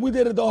 bro, and we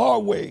did it the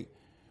hard way.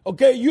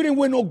 Okay? You didn't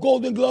win no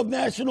Golden Glove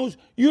Nationals.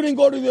 You didn't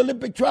go to the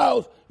Olympic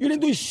trials. You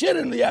didn't do shit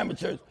in the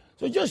amateurs.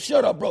 So just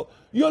shut up, bro.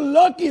 You're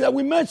lucky that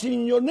we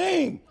mentioned your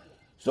name.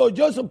 So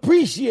just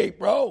appreciate,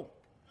 bro.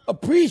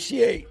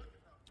 Appreciate.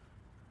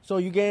 So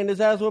you getting this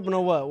ass whooping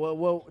or what?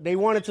 Well, they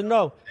wanted to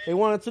know.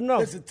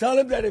 Listen, tell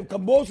him that if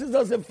Cambosis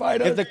doesn't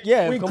fight us, If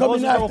we Cambosis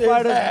coming don't after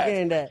fight his us, ass. we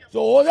getting that. So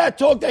all that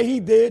talk that he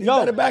did, he Yo.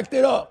 better back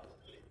it up.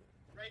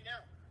 Right now.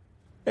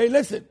 Hey,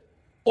 listen.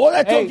 All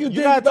that talk Hey, you did, you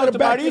you gotta better talk to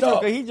back it Mauricio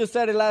up. because he just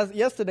said it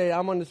yesterday.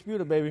 I'm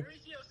undisputed, baby.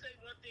 Mauricio said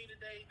one thing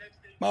today, next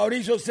thing.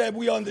 Mauricio said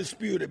we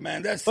undisputed,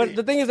 man. That's But it.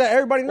 the thing is that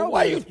everybody knows.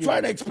 Why are we're you undisputed.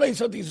 trying to explain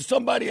something to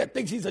somebody that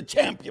thinks he's a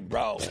champion,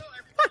 bro?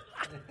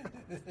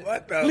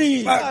 What the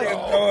Please, fuck is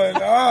bro. going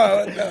on?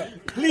 What the,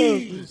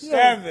 Please.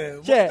 Devin,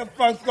 what Chat. the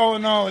fuck's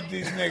going on with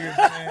these niggas,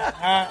 man?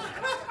 Huh?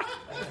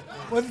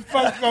 What the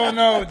fuck's going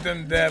on with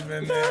them,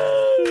 Devin,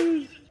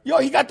 man? Yo,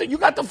 you got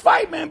the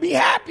fight, man. Be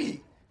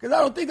happy. Because I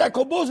don't think that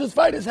Cambosis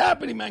fight is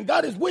happening, man.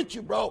 God is with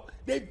you, bro.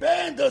 They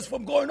banned us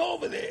from going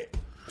over there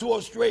to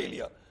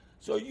Australia.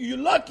 So you're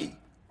lucky.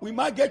 We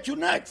might get you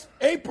next,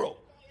 April.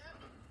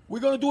 We're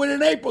going to do it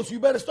in April, so you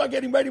better start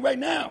getting ready right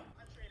now.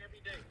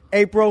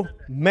 April,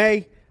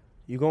 May,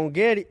 you gonna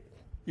get it.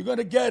 You're going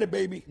to get it,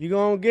 baby. You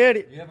gonna get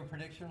it. Do you have a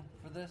prediction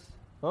for this?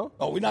 Huh?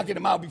 Oh, we're knocking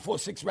him out before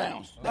 6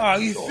 rounds. Oh,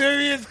 you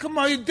serious? Come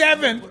on, you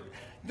Devin.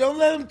 Don't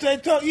let him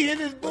talk. You hear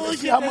this see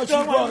bullshit? how They're much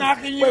talking he's about running.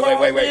 knocking you Wait, out,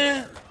 wait.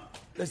 man.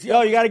 Let's see Yo,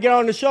 how- you gotta get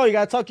on the show. You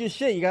gotta talk your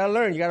shit. You gotta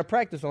learn. You gotta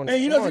practice on it. Man,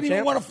 he Come doesn't on, even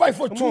champ. want to fight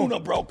for Come on. tuna,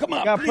 bro. Come on,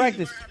 You gotta please.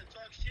 practice.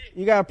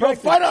 You gotta Yo,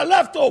 practice. fight our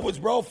leftovers,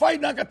 bro.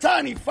 Fight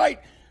Nakatani. Fight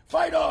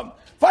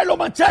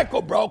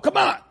Lomachenko, bro. Come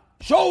on.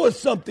 Show us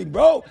something,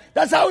 bro.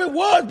 That's how it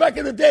was back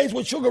in the days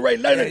with Sugar Ray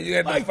Leonard, Yeah, you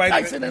had to Mike fight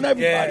Tyson, the- and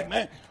everybody, yeah.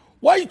 man.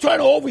 Why you trying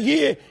to over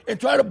here and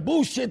try to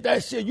bullshit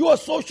that shit? You're a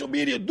social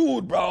media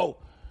dude, bro.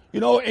 You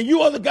know, and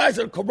you other guys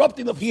are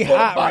corrupting the He sport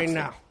of hot right boxing.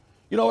 now.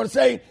 You know what I'm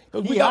saying?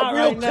 Because we He got hot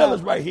real right now.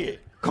 killers right here.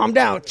 Calm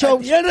down,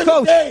 Coach. the end of the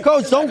Coach, day,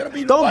 Coach, there's not gonna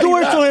be don't do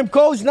nobody it to left. him,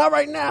 Coach. Not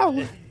right now.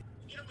 Get him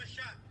a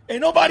shot.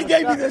 Ain't nobody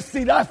gave me this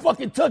seat. I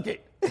fucking took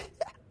it.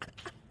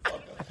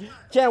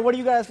 Champ, what do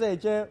you guys say,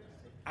 Champ?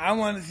 I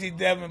want to see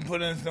Devin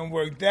put in some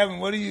work. Devin,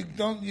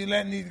 don't you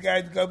letting these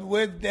guys go?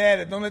 Where's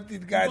Dad? Don't let these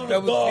guys He's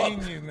double gonna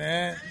team you,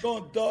 man.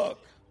 Don't duck.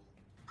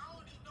 I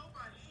don't need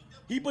nobody.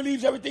 He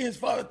believes everything his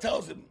father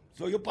tells him,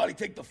 so he'll probably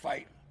take the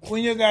fight.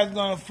 When you guys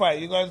gonna fight?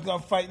 You guys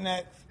gonna fight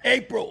next?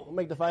 April. We'll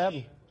make the fight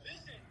happen.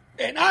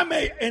 And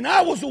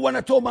I was the one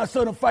that told my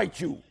son to fight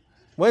you.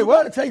 Wait, you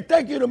what? gotta say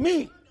thank you to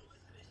me.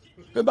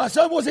 Because my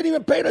son wasn't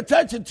even paying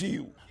attention to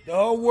you. The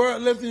whole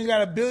world, listen, you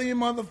got a billion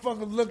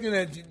motherfuckers looking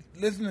at you,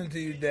 listening to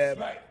you, Dad.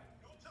 Right.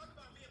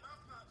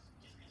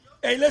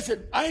 Hey,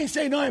 listen, I ain't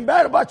saying nothing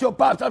bad about your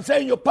pops. I'm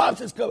saying your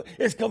pops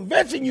is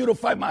convincing you to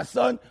fight my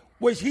son,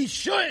 which he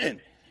shouldn't.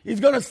 He's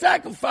gonna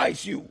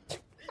sacrifice you.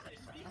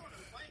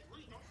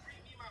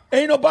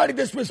 Ain't nobody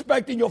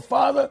disrespecting your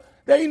father.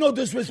 There ain't no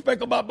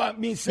disrespect about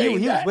me saying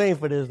He was waiting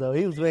for this, though.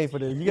 He was waiting for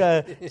this. You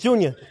got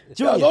Junior.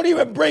 Yo, don't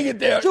even bring it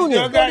there.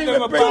 Junior. Don't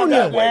even bring it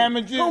that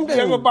way. Calm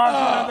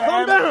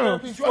down.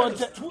 He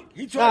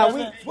tried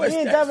to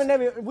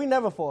twist we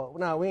never fought.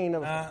 Nah, we ain't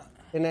never fought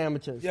in the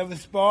amateurs. You ever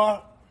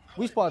spar?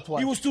 We sparred twice.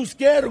 He was too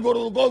scared to go to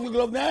the Golden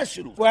Glove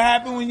Nationals. What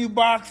happened when you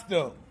boxed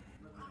though?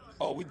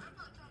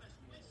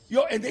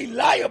 And they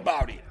lie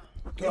about it.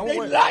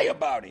 Lie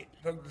about it.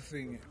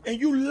 And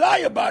you lie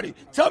about it.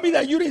 Tell me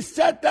that you didn't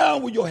sat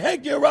down with your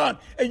headgear on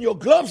and your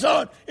gloves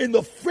on in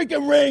the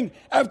freaking ring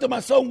after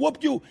my son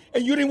whooped you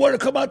and you didn't want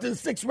to come out to the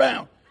 6th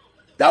round.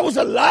 That was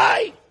a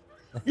lie.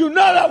 You know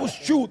that was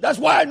true. That's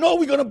why I know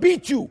we're going to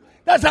beat you.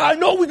 That's how I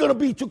know we're going to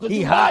beat you, because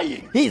you're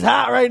lying. He's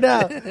hot right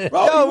now.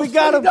 Bro, yo, we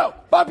got him.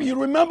 Bobby, you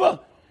remember?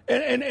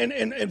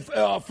 And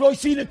Floyd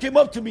Cena came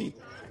up to me.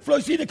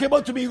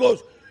 He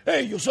goes,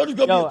 hey, your son is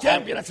going to be a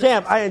champion. I said,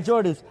 champ, I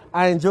enjoy this.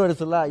 I enjoy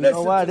this a lot. You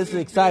know why? This is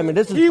excitement.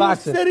 This is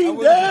boxing. He was sitting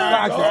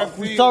there.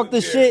 We talk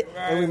this shit,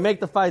 and we make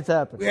the fights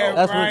happen.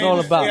 That's what it's all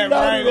about.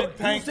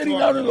 He was sitting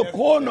down in the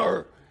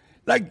corner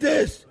like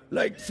this,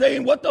 like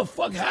saying, what the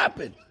fuck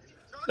happened?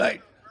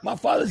 Like, my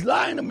father's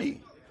lying to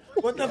me.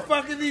 What the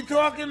fuck is he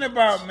talking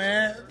about,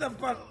 man? What the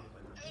fuck?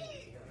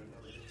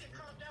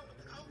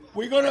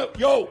 We're gonna,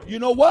 you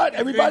know what?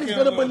 Everybody's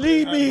gonna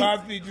believe me.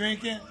 Pops be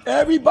drinking?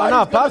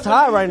 Pop's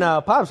high right now.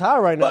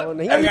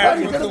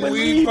 Everybody's gonna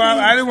believe me.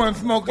 I didn't want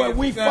to smoke when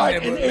we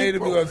fight in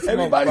April.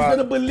 Everybody's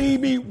gonna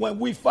believe me when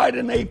we fight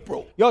in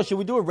April. Yo, should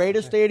we do a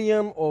Raiders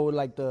stadium or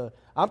like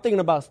I'm thinking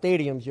about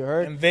stadiums, you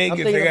heard? In Vegas,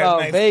 I'm thinking about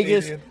nice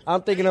Vegas. Stadium.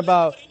 I'm thinking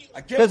about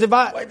because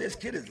why this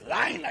kid is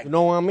lying like you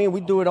know what I mean? We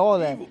do it all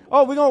that.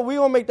 Oh, we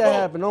gonna make that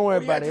happen. Don't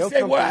worry about it.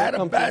 Say, I had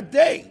a bad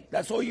day.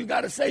 That's all you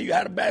gotta say. You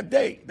had a bad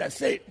day.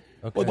 That's it.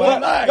 Okay.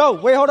 Yo,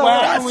 wait, hold on.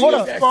 What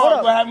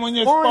happened when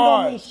you sparred? Sparring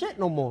don't mean shit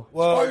no more.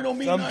 Well, don't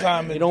mean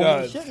sometimes it don't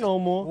mean shit no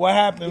more. What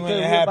happened when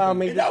it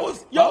happened? That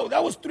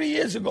was 3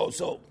 years ago.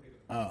 So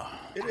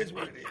it is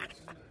what it is.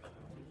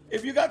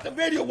 If you got the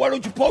video, why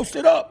don't you post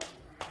it up?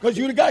 Because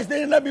you the guys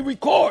didn't let me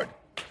record.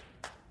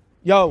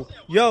 Yo,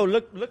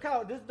 look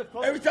how this is the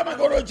closest. Every time I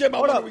go to the gym, I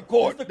want to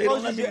record. This is the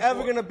closest you're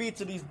ever gonna be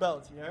to these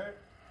belts. You heard?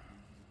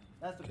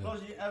 That's the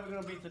closest you're ever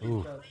gonna be to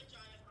these belts.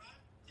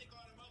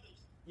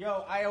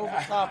 Yo, I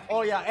overtop.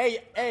 Oh yeah,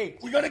 hey.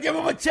 We're gonna give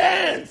him a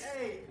chance.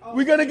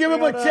 We're gonna give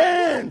him a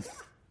chance.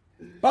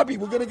 Bobby,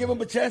 we're gonna give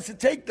him a chance to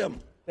take them.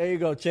 There you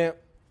go, champ.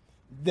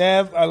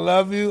 Dev, I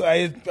love you.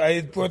 I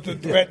just brought the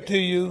threat to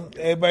you.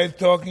 Everybody's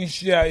talking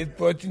shit. I just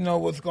brought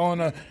what's going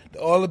on.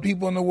 All the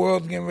people in the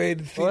world getting ready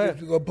to see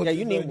this. We're going to put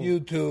this on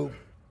YouTube.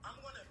 I'm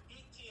going to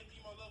beat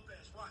Teófimo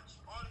López.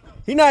 Watch.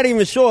 He's not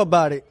even sure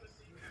about it.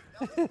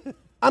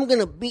 I'm going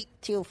to beat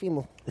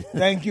Teófimo.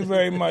 Thank you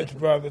very much,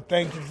 brother.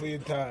 Thank you for your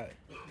time.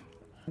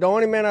 The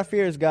only man I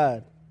fear is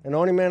God. And the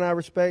only man I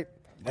respect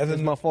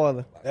is my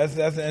father. That's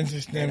an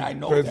interesting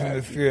person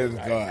to fear is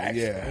God.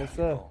 Yeah.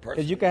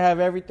 Because you can have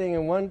everything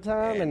in one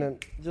time and then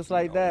just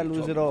like that,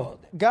 lose it all.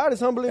 God is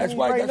humbling me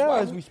right now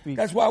as we speak.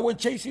 That's why I went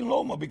chasing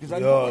Loma, because I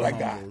know what I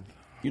got.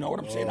 You know what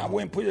I'm saying? I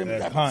wouldn't put him in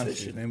that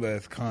position. Anybody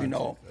that's conscious. You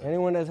know,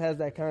 anyone that has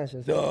that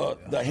conscience.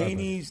 The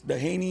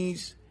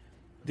Haney's,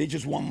 they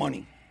just want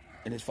money.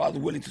 And his father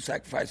willing to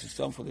sacrifice his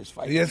son for this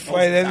fight. He just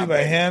fight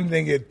everybody. Him,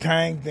 then get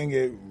Tank, then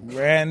get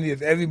Randy.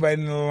 It's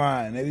everybody in the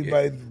line.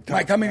 Everybody.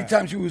 Mike, how many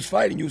times you was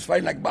fighting? You was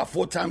fighting like about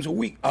 4 times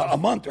a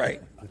month,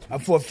 right? I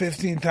fought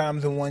 15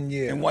 times in 1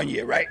 year. In 1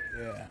 year, right?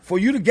 Yeah. For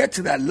you to get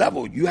to that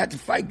level, you had to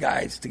fight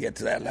guys to get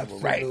to that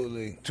level,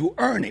 Absolutely. Right? To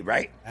earn it,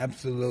 right?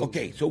 Absolutely.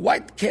 Okay, so why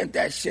can't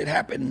that shit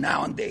happen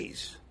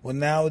nowadays? Well,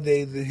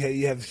 nowadays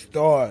you have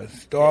stars.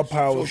 Star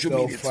power. Social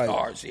media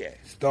stars, yeah.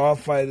 Star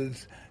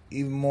fighters,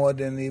 even more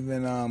than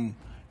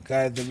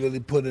guys that really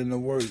put in the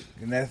work,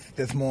 and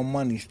that's more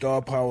money.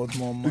 Star power is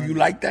more money. Do you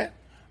like that?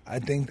 I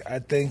think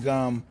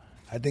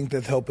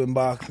that's helping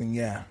boxing.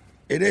 Yeah,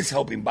 it is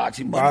helping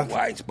boxing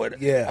money-wise, but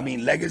yeah. I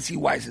mean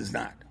legacy-wise, it's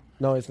not.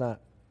 No, it's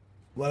not.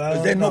 Well,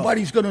 because then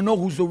nobody's gonna know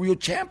who's the real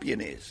champion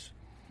is.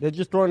 They're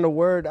just throwing the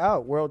word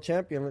out, world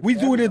champion. We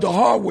do it the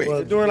hard way.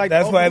 Well,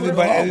 that's why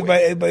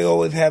everybody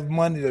always have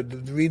money.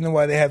 The reason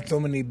why they have so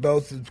many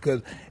belts is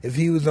because if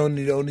he was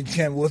only the only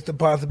champ, what's the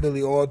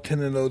possibility all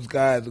 10 of those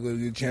guys are going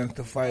to get a chance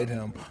to fight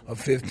him, or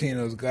 15 of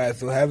those guys?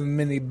 So having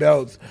many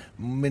belts,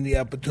 many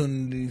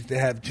opportunities to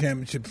have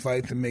championship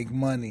fights and make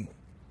money.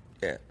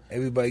 Yeah.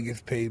 Everybody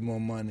gets paid more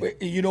money.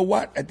 But you know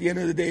what? At the end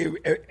of the day,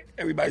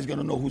 everybody's going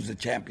to know who's the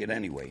champion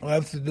anyway.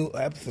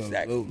 Absolutely.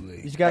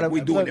 Exactly.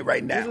 We're doing it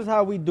right now. This is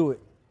how we do it.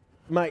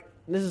 Mike,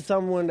 this is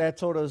someone that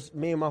told us,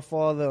 me and my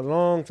father, a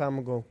long time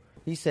ago.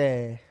 He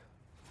said,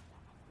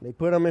 they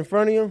put them in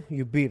front of you,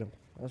 you beat them.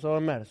 That's all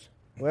that matters.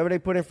 Whoever they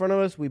put in front of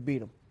us, we beat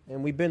them.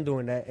 And we've been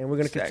doing that, and we're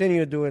going to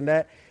continue doing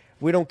that.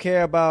 We don't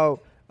care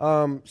about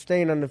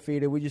staying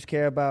undefeated. We just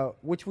care about,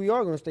 which we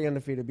are going to stay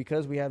undefeated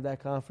because we have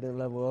that confident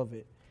level of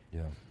it.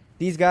 Yeah.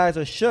 These guys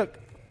are shook.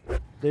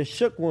 They're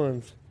shook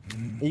ones.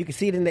 And you can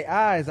see it in their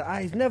eyes. The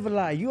eyes never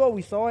lie. You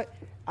always saw it.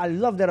 I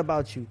love that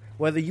about you.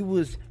 Whether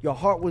your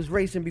heart was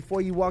racing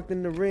before you walked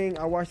in the ring.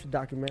 I watched the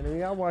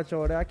documentary. I watch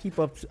all that. I keep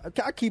up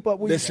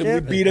with Listen, you. we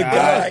beat a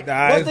guy.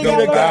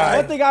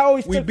 One thing I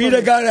always we took beat from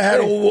a guy that had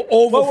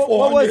over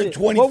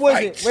 420 what was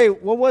fights. it?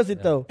 Wait, what was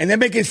it though? And they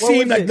make it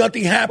seem like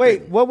nothing happened.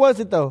 Wait, what was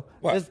it though?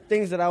 What? There's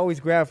things that I always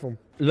grab from.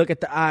 Look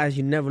at the eyes.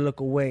 You never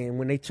look away. And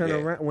when they turn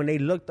around, when they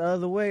look the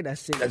other way,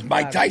 that's it. That's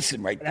Mike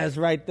Tyson right there. That's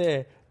right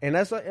there. And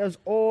that's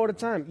all the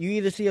time. You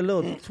either see a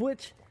little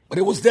twitch. But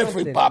it was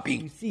different,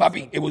 Poppy.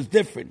 Poppy, it was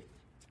different.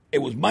 It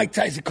was Mike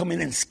Tyson coming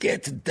in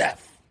scared to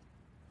death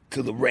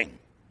to the ring.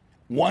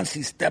 Once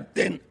he stepped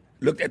in,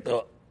 looked at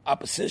the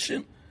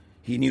opposition,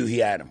 he knew he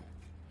had him.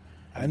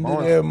 I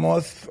knew they were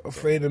more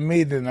afraid of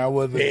me than I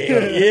was.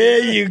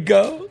 There you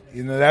go.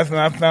 You know, that's when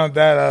I found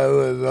out it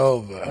was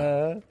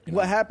over.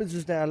 What happens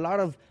is that a lot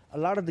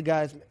of the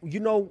guys,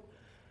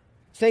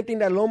 same thing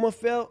that Loma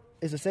felt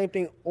is the same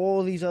thing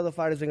all these other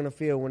fighters are gonna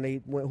feel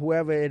when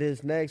whoever it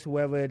is next,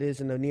 whoever it is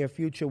in the near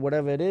future,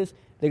 whatever it is,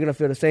 they're gonna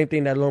feel the same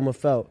thing that Loma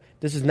felt.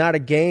 This is not a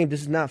game.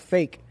 This is not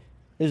fake.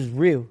 This is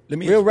real.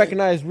 Real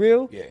recognize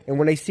real, and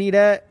when they see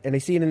that and they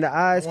see it in the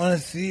eyes, I want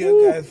to see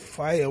you guys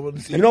fight. I want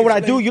to see. You know what I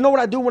do? You know what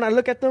I do when I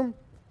look at them?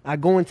 I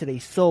go into their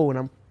soul and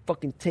I'm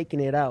fucking taking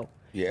it out.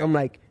 Yeah. I'm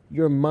like,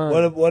 you're mine.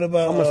 What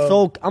about?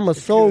 I'm a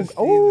soul.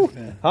 Oh,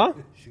 huh?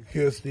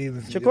 Shakur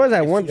Stevenson. Shakur's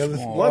at one.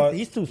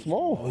 He's too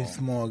small. Oh, he's a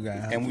small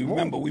guy. And we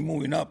remember we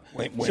moving up.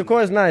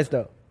 Shakur's nice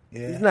though.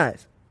 Yeah. He's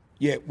nice.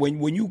 Yeah,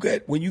 when you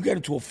get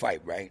into a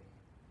fight, right?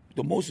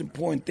 The most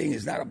important thing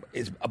is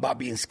about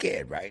being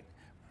scared, right?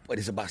 But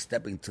it's about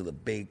stepping to the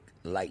big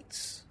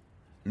lights.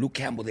 Luke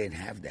Campbell didn't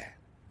have that.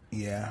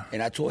 Yeah.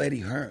 And I told Eddie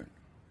Hearn,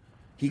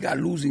 he got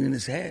losing in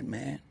his head,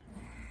 man.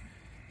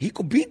 He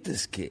could beat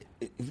this kid.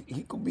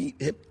 He could beat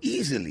him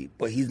easily,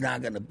 but he's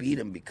not gonna beat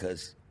him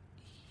because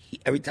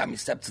every time he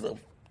steps to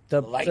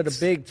the lights, to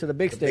the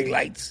big stage, big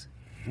lights,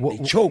 they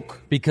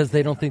choke because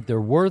they don't think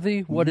they're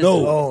worthy. What is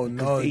No,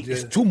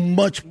 it's too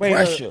much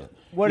pressure.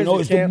 What is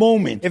it's it, the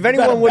moment. If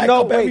anyone would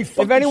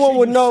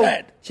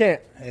know,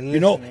 Champ,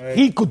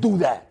 he could do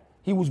that.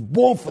 He was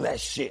born for that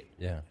shit.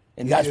 Yeah.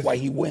 And that's why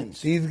he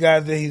wins. These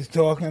guys that he's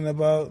talking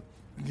about,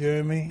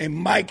 Jeremy, And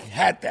Mike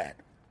had that.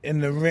 in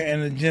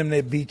the gym,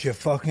 they beat your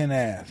fucking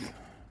ass.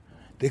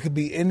 They could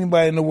be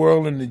anybody in the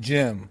world in the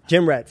gym.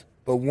 Gym rats.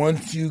 But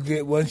once you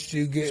get in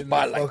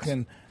the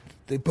fucking,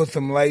 they put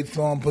some lights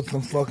on, put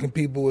some fucking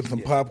people with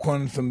some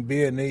popcorn and some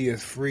beer, and they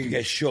just free. You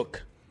get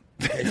shook.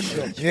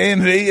 Yeah,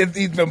 and they just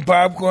eat some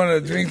popcorn or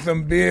drink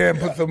some beer and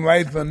put some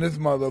lights on this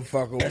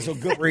motherfucker. That's a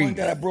good point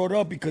that I brought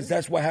up because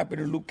that's what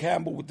happened to Luke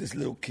Campbell with this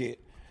little kid.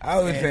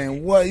 I was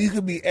saying, what? You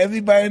could be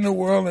everybody in the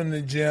world in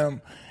the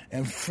gym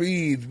and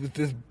freeze with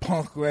this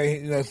punk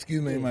right here.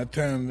 Excuse me, my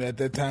term. At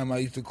that time, I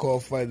used to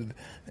call fighters.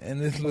 And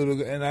this little,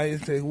 and I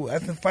used to say, well, I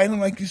said, fight him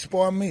like you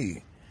spar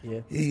me.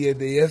 Yeah.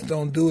 They just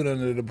don't do it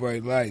under the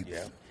bright lights.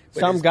 Yeah.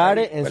 Some got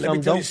it and some don't. Let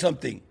me tell you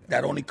something.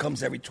 That only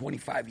comes every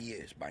 25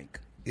 years, Mike.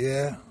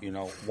 Yeah.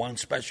 One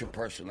special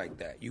person like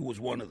that. You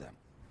was one of them.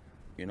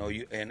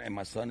 And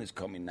my son is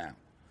coming now.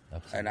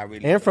 Absolutely. And I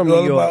really and from New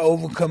York. It's all about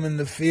overcoming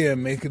the fear,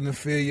 making the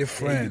fear your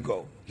friend. There you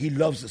go. He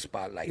loves the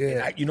spotlight.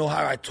 Yeah. And you know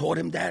how I taught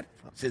him that?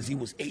 Since he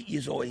was 8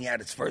 years old and he had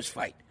his first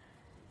fight.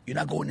 You're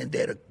not going in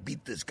there to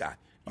beat this guy.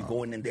 You're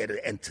going in there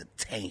to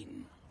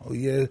entertain. Oh,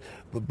 yeah.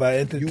 But by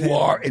entertaining. You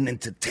are an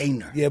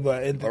entertainer. Yeah,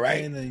 by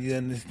entertaining, you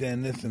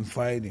understand this in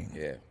fighting.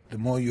 Yeah. The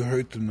more you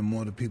hurt them, the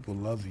more the people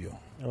love you.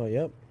 Oh,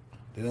 yep.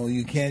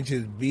 You can't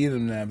just beat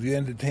them now. If you're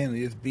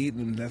entertaining, just beating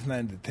them, that's not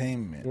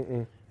entertainment.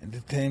 Mm-mm.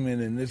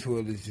 Entertainment in this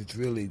world is just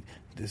really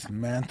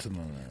dismantling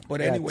them.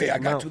 But anyway, I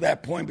got to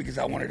that point because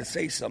I wanted to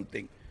say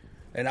something.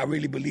 And I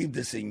really believe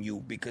this in you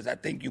because I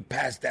think you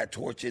passed that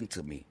torch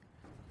into me.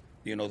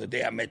 The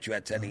day I met you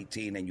at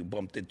 1018 and you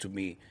bumped into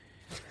me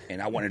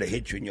and I wanted to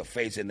hit you in your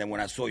face. And then when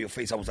I saw your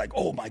face, I was like,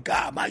 oh, my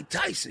God, Mike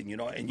Tyson,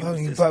 And you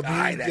was this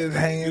guy that just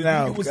hanging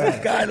out. You was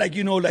this guy like,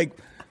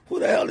 who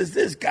the hell is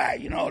this guy?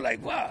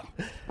 Wow.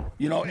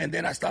 And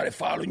then I started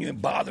following you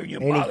and bothering you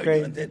and bothering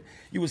you. And then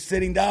you were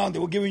sitting down. They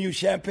were giving you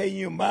champagne in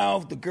your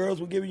mouth. The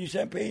girls were giving you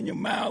champagne in your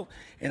mouth.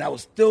 And I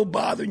was still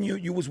bothering you.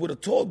 You was with a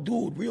tall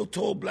dude, real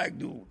tall black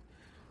dude.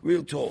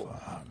 Real tall.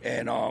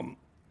 Wow.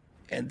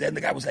 And then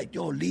the guy was like,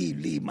 yo,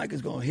 leave. Mike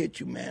is going to hit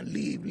you, man.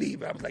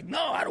 Leave. I was like, no,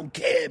 I don't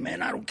care,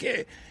 man. I don't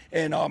care.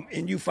 And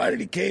you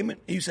finally came in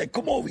and you said,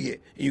 come over here.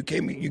 And you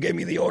gave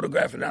me the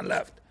autograph and I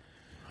left.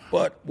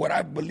 But what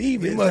I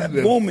believe is that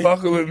moment.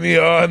 Fucking with me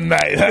all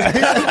night.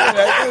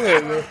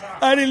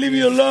 I didn't leave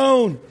you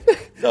alone.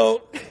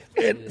 So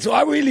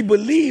I really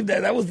believe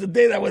that was the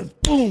day that was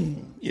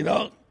boom.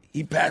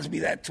 He passed me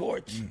that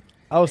torch.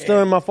 I was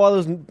still in my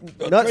father's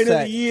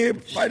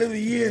nutsack. Fight of the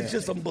year is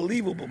just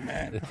unbelievable,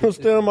 man. I was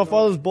still in my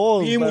father's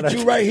balls. Being with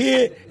you right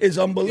here is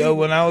unbelievable.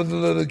 When I was a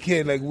little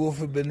kid, like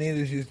Wilfred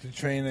Benitez used to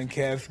train in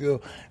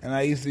Catskill, and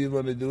I used to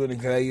want to do it. And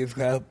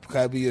can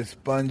I be a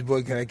sponge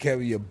boy? Can I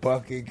carry your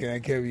bucket? Can I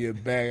carry your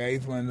bag?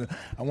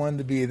 I wanted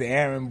to be an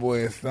errand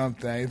boy or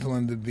something. I just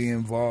wanted to be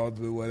involved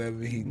with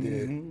whatever he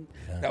did.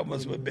 Mm-hmm. That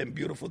must have been a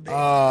beautiful day.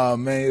 Oh,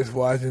 man, just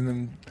watching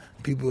him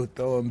People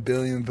throwing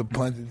billions of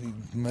punches,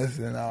 he's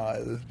missing. Oh,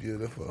 it was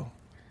beautiful.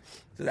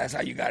 So that's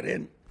how you got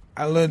in?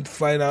 I learned to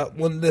fight out.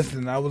 Well,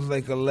 listen, I was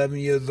like 11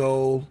 years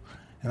old,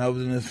 and I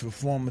was in this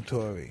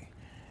reformatory.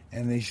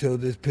 And they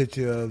showed this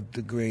picture of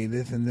the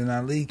greatest, and then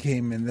Ali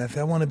came in, and I said,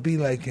 I want to be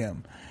like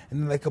him.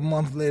 And then like a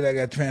month later, I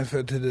got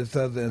transferred to this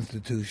other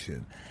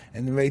institution.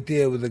 And right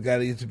there was a guy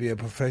that used to be a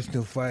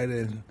professional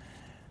fighter, and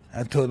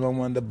I told him I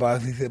wanted to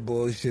box. He said,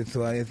 bullshit,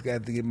 so I just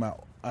got to get my...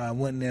 I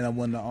went in and I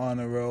won the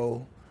honor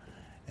roll,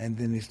 and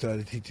then he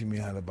started teaching me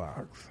how to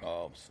box.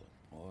 Awesome.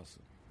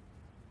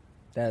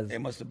 That's, it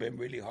must have been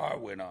really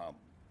hard when,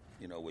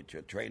 with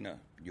your trainer,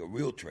 your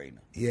real trainer.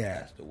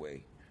 Yeah. Passed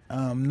away.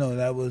 No,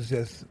 that was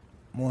just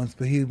once.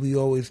 But we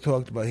always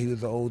talked about he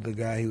was an older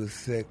guy. He was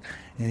sick,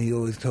 and he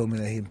always told me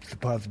that it's a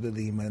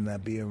possibility he might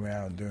not be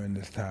around during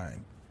this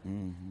time.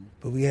 Mm-hmm.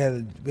 But we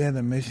had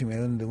a mission. We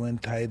wanted to win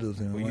titles,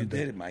 and we you wanted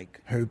did to it, Mike.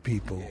 hurt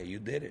people. Yeah, you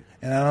did it.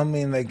 And I don't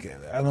mean like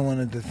I don't want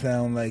it to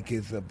sound like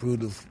it's a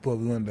brutal sport.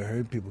 We wanted to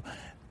hurt people.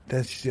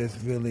 That's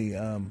just really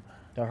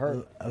the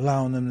hurt,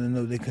 allowing them to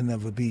know they can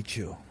never beat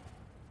you.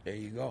 There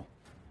you go.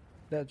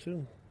 That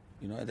too.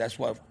 That's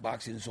what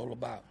boxing is all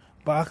about.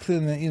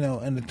 Boxing,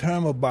 and the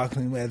term of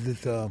boxing as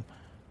it's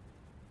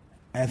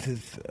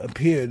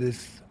appeared,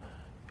 is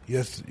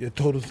your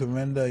total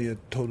surrender, your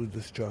total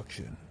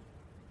destruction.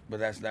 But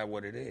that's not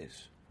what it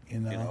is.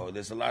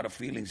 There's a lot of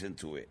feelings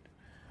into it.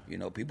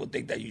 People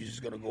think that you're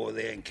just going to go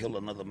there and kill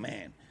another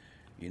man.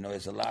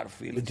 There's a lot of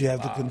feelings. But you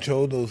have to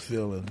control those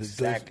feelings.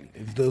 Exactly.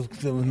 If those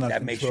feelings not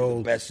that controlled, makes you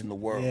the best in the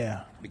world.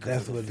 Yeah,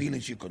 because of the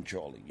feelings you're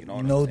controlling. You know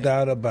what I'm no saying?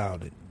 doubt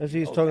about it. That's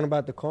he's talking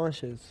about the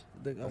conscience.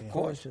 Of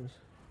course.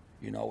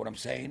 You know what I'm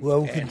saying?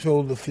 Well,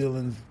 control the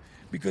feelings.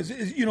 Because,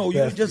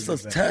 you're just a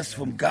test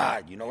from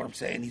God. You know what I'm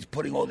saying? He's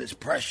putting all this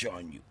pressure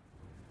on you.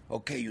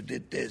 Okay, you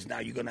did this. Now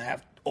you're going to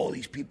have all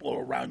these people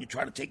around you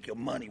trying to take your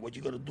money. What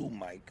you going to do,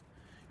 Mike?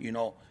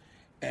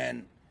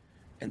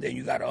 And then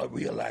you got to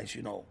realize,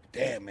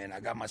 damn, man,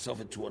 I got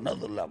myself into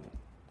another level.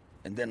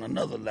 And then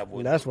another level.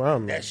 Well, that's where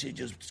I'm That shit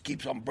just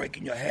keeps on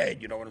breaking your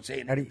head. You know what I'm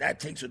saying? That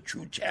takes a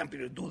true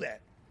champion to do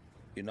that.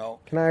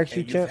 Can I ask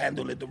you, Champ? Champ?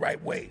 Handle it the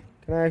right way.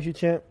 Can I ask you,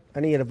 Champ? I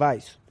need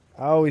advice.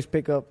 I always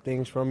pick up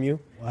things from you,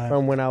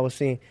 from when I was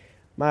seeing.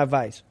 My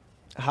advice: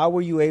 how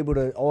were you able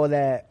to all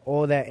that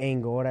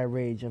anger, all that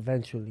rage?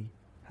 Eventually,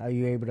 how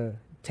you able to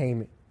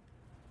tame it?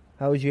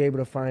 How was you able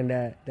to find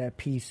that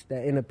peace,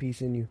 that inner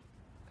peace in you?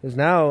 Because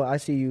now I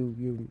see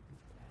you're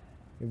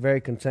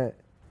very content.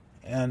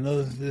 And I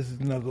know this is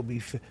not gonna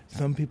be.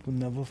 Some people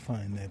never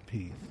find that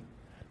peace.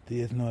 They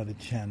just know how to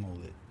channel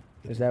it.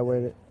 Is that what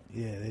it?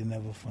 Yeah, they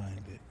never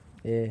find it.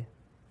 Yeah.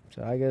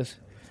 So I guess.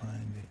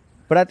 Find it.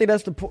 But I think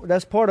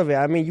that's part of it.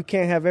 I mean, you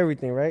can't have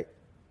everything, right?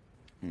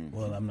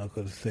 Well, I'm not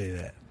going to say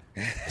that.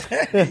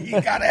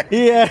 You got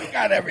everything. Yeah. You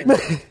got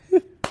everything.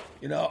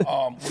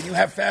 When you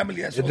have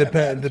family, that's it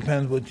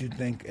depends what you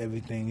think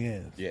everything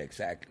is. Yeah,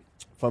 exactly.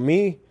 For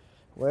me,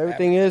 where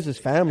everything is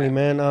family,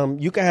 man.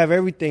 You can have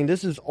everything.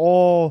 This is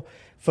all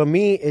for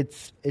me.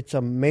 It's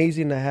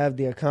amazing to have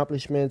the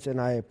accomplishments,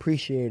 and I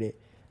appreciate it.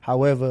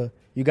 However,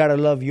 you got to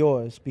love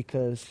yours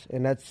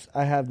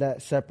I have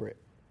that separate.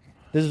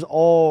 This is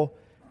all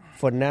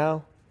for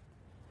now,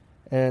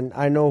 and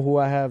I know who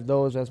I have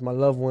those as my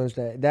loved ones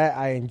that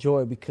I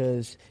enjoy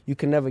because you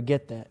can never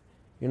get that.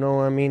 You know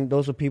what I mean?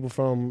 Those are people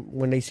from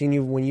when they seen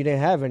you when you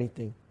didn't have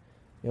anything.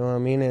 You know what I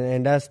mean?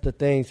 And that's the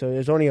thing. So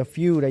there's only a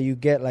few that you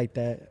get like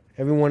that.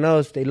 Everyone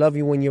else, they love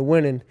you when you're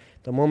winning.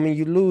 The moment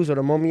you lose or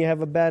the moment you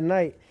have a bad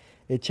night,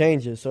 it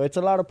changes. So it's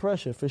a lot of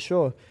pressure for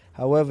sure.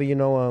 However, you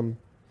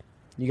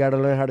got to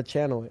learn how to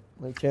channel it.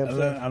 Like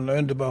I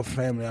learned about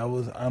family.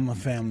 I'm a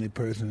family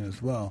person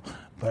as well,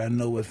 but I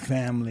know with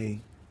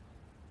family,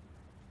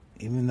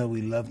 even though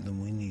we love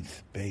them, we need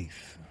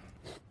space.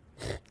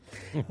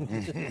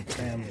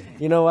 Family.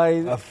 You know why?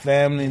 A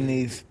family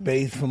needs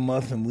space from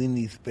us, and we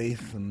need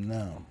space from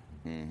them.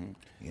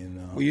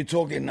 Mm-hmm. Were you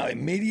talking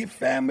immediate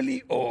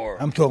family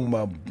or? I'm talking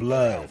about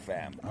blood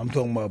family. I'm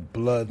talking about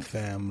blood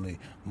family,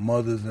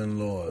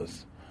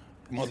 mothers-in-laws,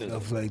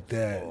 stuff like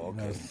that. Oh,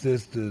 okay.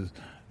 Sisters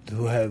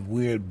who have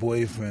weird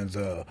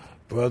boyfriends,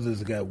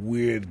 brothers got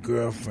weird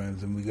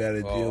girlfriends, and we got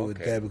to deal with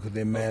that because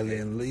they're madly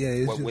in love. Yeah,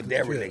 it's just with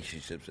their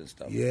relationships and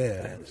stuff.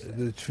 Yeah,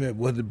 the trip.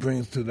 What it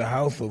brings to the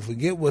household.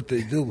 Forget what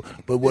they do,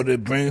 but what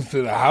it brings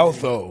to the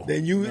household.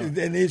 Then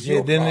it's your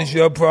problem. Then it's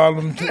your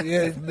problem too.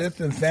 Yeah,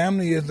 listen,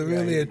 family is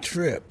really a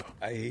trip.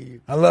 I hear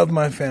you. I love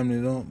my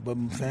family, but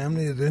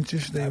family is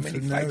interesting. How many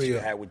fights you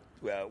had with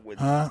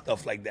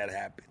stuff like that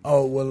happen?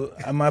 Oh well,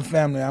 my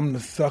family. I'm the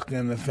sucker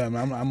in the family.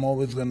 I'm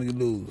always going to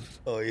lose.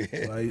 Oh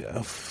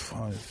yeah.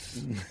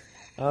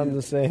 I'm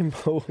the same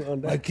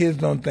on that. My kids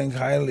don't think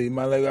highly.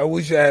 I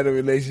wish I had a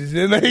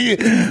relationship.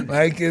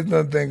 My kids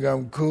don't think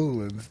I'm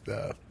cool and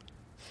stuff.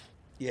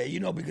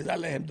 Yeah, because I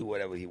let him do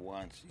whatever he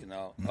wants.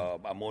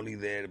 I'm only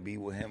there to be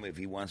with him if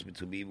he wants me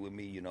to be with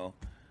me.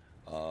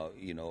 I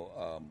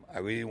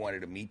really wanted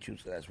to meet you,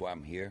 so that's why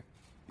I'm here.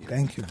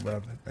 Thank you,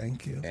 brother.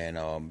 Thank you. And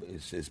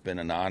it's been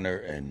an honor,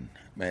 and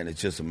man,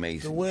 it's just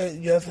amazing. So where?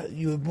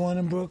 You were born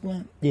in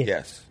Brooklyn? Yeah.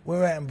 Yes.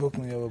 Where at in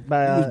Brooklyn? You He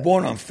was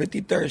born on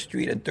 53rd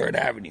Street and 3rd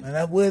Avenue.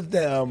 And where's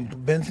the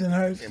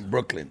Bensonhurst? In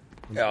Brooklyn.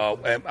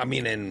 I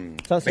mean in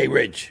Sunset. Bay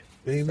Ridge.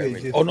 Bay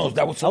Ridge. Oh no,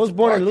 that was. I was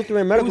born in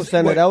Lutheran Medical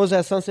Center. That was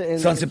at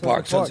Sunset. Sunset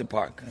Park. Sunset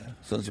Park.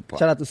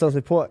 Shout out to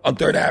Sunset Park. On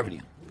 3rd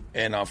Avenue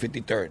and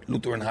 53rd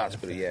Lutheran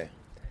Hospital. Yeah, it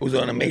was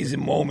an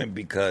amazing moment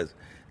because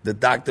the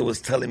doctor was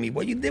telling me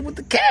what you did with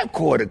the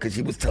camcorder because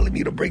she was telling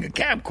me to bring a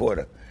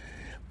camcorder,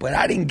 but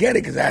I didn't get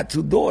it because I had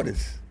 2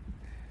 daughters.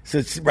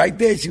 So right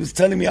there, she was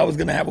telling me I was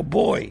gonna have a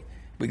boy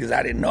because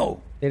I didn't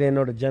know. They didn't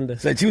know the gender.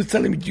 So she was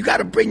telling me, you got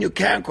to bring your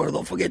camcorder.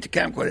 Don't forget your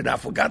camcorder. And I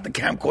forgot the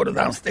camcorder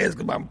downstairs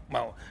because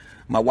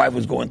my wife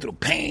was going through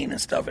pain and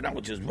stuff, and I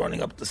was just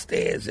running up the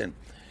stairs. And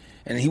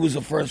he was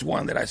the first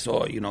one that I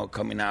saw,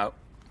 coming out.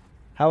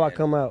 How I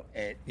come out?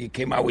 And you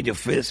came out with your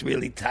fist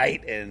really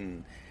tight,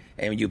 and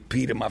you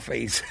peed in my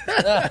face.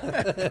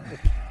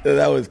 So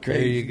that was crazy.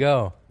 There you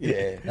go.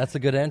 Yeah. That's a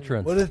good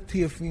entrance. What does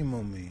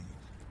Teófimo mean?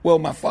 Well,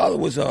 my father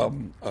was a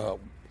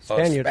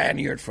Spaniard.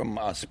 Spaniard from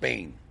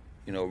Spain.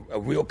 A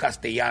real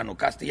Castellano.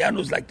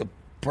 Castellano is like the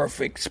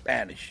perfect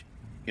Spanish,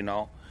 and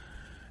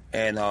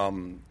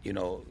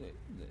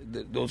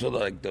those are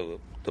like the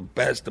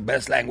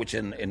best language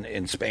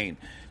in Spain.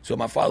 So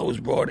my father was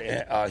brought.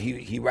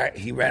 He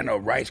ran a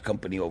rice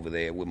company over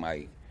there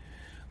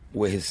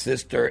with his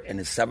sister and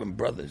his 7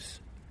 brothers,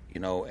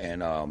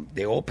 and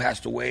they all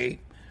passed away.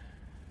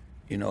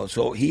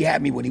 So he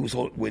had me when he was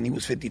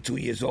 52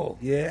 years old.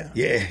 Yeah.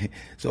 Yeah.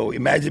 So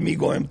imagine me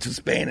going to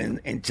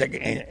Spain and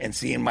checking and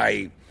seeing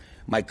my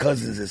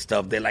cousins and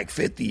stuff. They're like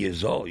 50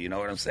 years old. You know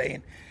what I'm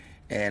saying?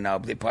 And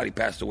they probably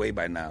passed away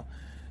by now.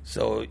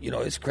 So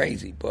it's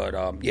crazy. But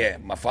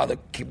my father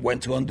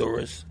went to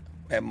Honduras,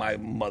 and my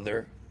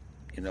mother,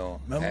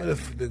 Remember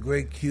the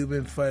great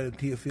Cuban fighter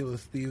Teófimo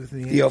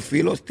Stevenson?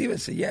 Teófimo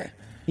Stevenson, yeah.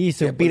 He used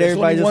to but beat there's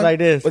everybody only just like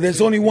this. But there's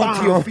only one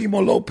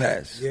Teófimo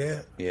López.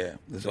 Yeah. Yeah,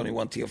 there's only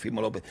one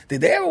Teófimo López.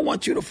 Did they ever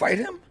want you to fight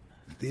him?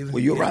 Stevenson, Were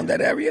you around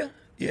that area?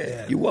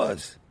 Yeah, you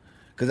was.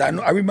 Because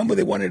I remember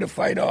they wanted to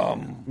fight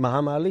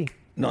Muhammad Ali.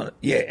 No,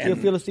 yeah, and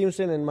Teófimo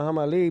Stevenson and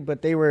Muhammad Ali,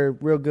 but they were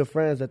real good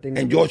friends.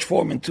 And George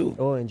Foreman too.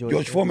 Oh, and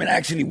George Foreman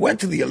actually went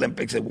to the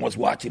Olympics and was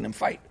watching him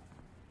fight.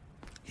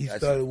 He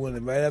started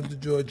winning right after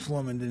George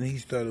Foreman. Then he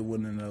started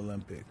winning the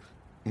Olympics.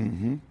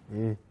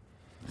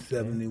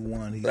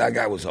 71. That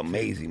guy was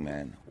amazing,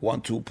 man.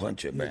 1-2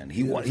 puncher, man.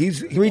 He won. He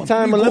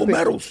 3-time won 3 gold Olympic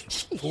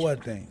medals. 4, I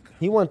think.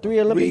 He won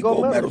 3 Olympic 3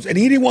 gold medals, and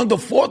he didn't want the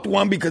 4th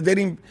one because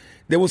they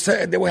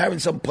were having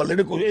some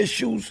political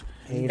issues,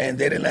 and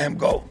they didn't let him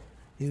go.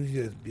 He was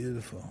just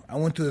beautiful. I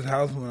went to his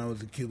house when I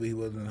was in Cuba. He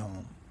wasn't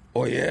home.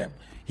 Oh yeah,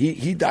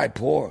 he died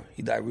poor.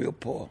 He died real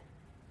poor.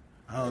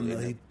 I don't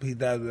know. He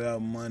died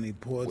without money.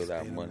 Poor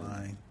Without state money. of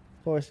mind.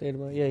 Poor state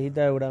of mind. Yeah, he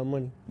died without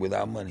money.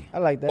 Without money. I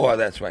like that. Oh,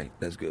 that's right.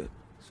 That's good.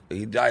 So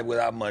he died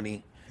without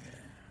money,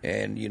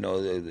 and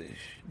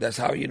that's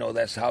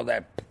how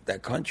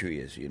that country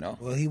is.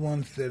 Well, he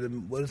once said,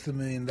 "What is $1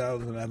 million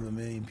when I have 1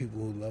 million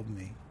people who love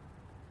me?"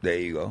 There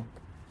you go.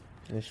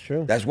 It's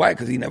true. That's why,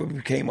 because he never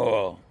became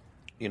a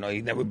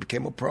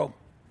pro.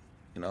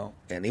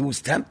 And he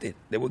was tempted.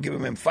 They were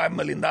giving him $5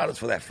 million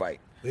for that fight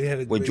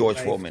with George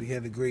Foreman. He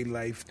had a great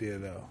life there,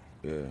 though.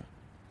 Yeah.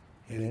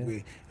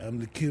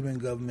 The Cuban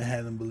government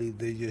had him believe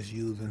they're just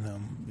using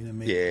him.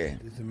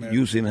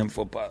 Using him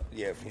for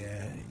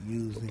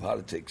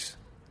politics.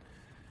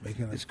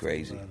 It's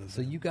crazy.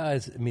 So you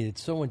guys,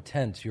 it's so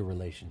intense, your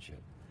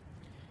relationship.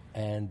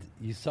 And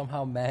you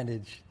somehow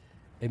manage,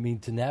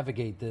 to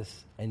navigate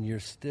this, and you're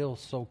still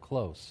so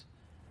close.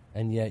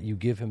 And yet you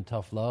give him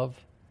tough love?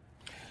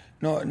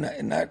 No,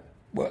 not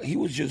well, he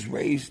was just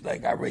raised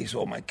like I raised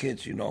all my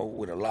kids,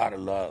 with a lot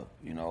of love,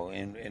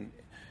 and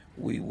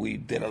we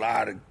did a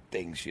lot of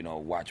things,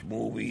 watch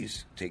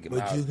movies, take him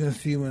out. But you can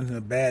see when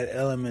the bad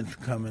elements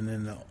coming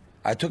in, though.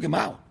 I took him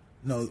out.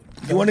 No.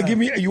 You want me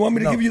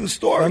to give you the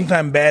story?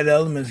 Sometimes bad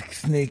elements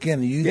sneak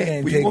in. You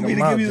can't take them out. You want me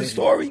to give you the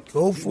story?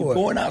 Go for it.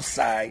 Going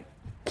outside.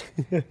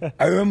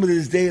 I remember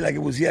this day like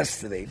it was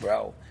yesterday,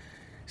 bro.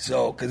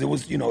 So, because it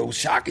was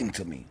shocking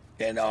to me.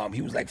 And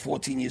he was like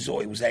 14 years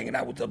old. He was hanging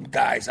out with some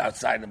guys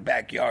outside in the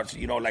backyard. So,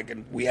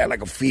 we had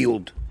like a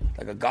field,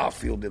 like a golf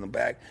field in the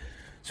back.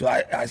 So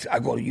I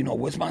go,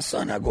 where's my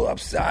son? I go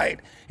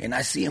outside, and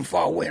I see him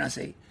far away, and I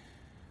say,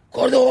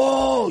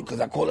 Gordo,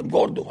 because I call him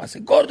Gordo. I say,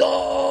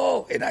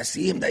 Gordo. And I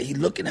see him that he's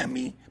looking at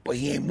me, but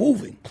he ain't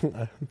moving.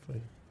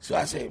 So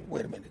I say,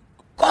 wait a minute.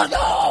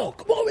 Gordo,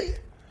 come over here.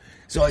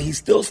 So he's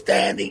still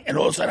standing, and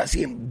all of a sudden I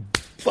see him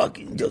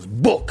fucking just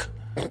book,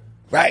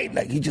 right?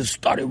 Like he just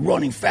started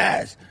running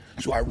fast.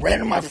 So I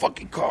ran in my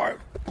fucking car.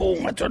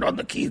 Boom, I turned on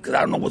the keys because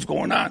I don't know what's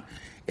going on.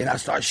 And I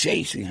start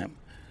chasing him,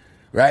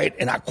 right?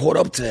 And I caught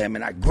up to him,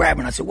 and I grabbed him,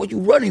 and I said, what you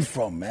running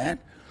from, man?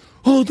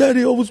 Oh,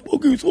 Daddy, I was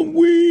smoking some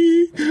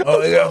weed.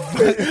 Oh, yeah. I'm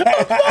sorry.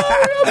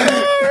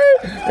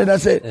 And I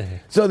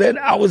said, so then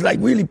I was like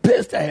really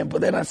pissed at him.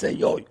 But then I said,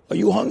 yo, are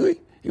you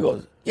hungry? He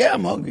goes, yeah,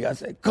 I'm hungry. I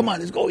said, come on,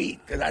 let's go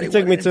eat. Cause I didn't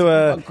took me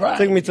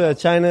to a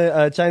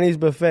Chinese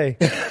buffet.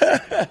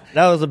 That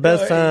was the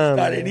best time.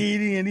 Started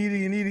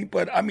eating.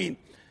 But I mean,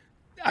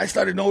 I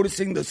started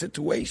noticing the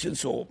situation,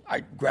 so I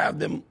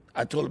grabbed him.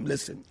 I told him,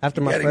 listen,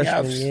 after you're my getting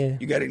freshman Fs. year,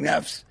 You're getting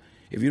Fs.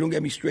 If you don't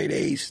get me straight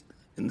A's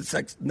in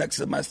the next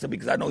semester,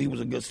 because I know he was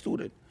a good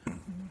student.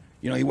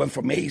 You know, he went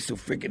from A's to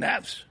freaking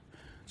Fs.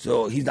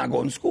 So he's not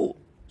going to school.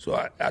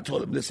 So I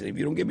told him, listen, if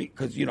you don't get me,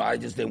 because, you know, I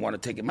just didn't want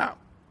to take him out.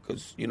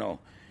 Because, you know,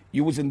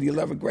 you was in the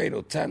 11th grade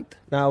or 10th?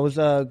 No, I was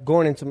I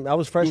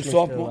was freshman. You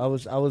sophomore? I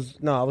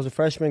was a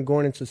freshman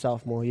going into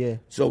sophomore, yeah.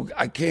 So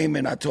I came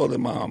and I told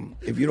him,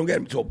 if you don't get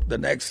him till the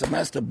next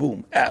semester,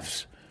 boom,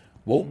 Fs.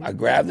 Well, I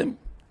grabbed him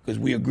because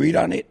we agreed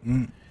on it,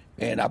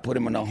 and I put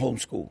him in a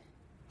homeschool.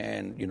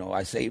 And, you know,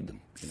 I saved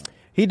him. You know.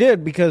 He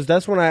did, because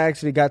that's when I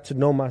actually got to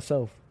know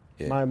myself.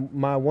 Yeah.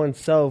 My one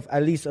self,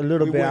 at least a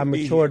little bit. I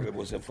matured. If it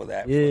wasn't for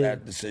that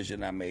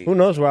decision I made. Who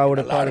knows where I would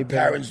have probably been.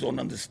 A lot of parents don't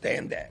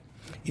understand that.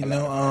 You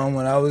know,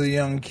 when I was a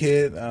young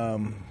kid, I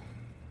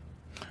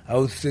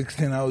was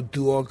 16. I would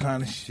do all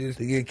kind of shit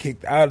to get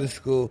kicked out of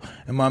school,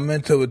 and my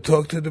mentor would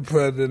talk to the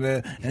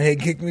president, and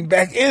he'd kick me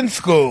back in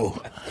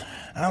school.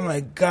 I'm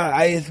like, God,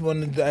 I didn't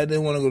want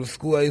to go to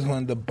school. I just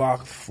wanted to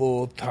box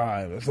full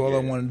time. That's all I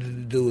wanted to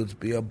do was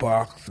be a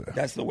boxer.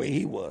 That's the way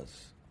he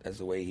was.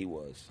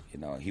 You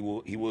know, he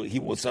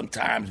will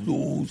sometimes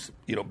lose,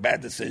 you know,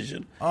 bad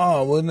decision.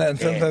 Oh, wasn't that?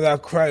 Sometimes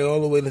I'd cry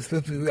all the way to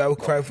 50. I would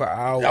cry for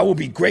hours. That would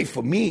be great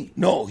for me.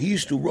 No, he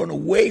used to run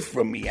away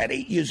from me at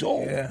 8 years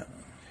old. Yeah.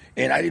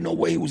 And I didn't know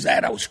where he was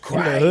at. I was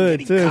crying,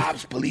 getting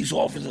cops, police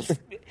officers.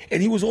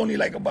 And he was only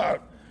like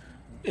about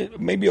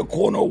maybe a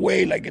corner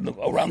away, like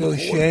around the corner.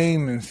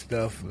 Shame and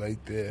stuff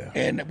like that.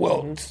 And,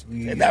 well,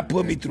 and that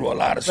put me through a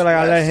lot of stress. Like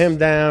I let him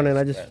down, and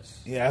I just...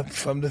 Yeah, I'm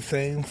from the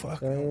same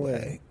fucking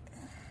way.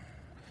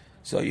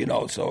 So, you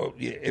know,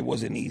 it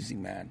wasn't easy,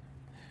 man.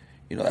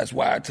 You know, that's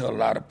why I tell a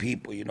lot of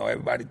people, you know,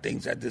 everybody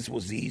thinks that this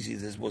was easy.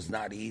 This was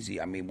not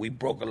easy. I mean, we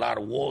broke a lot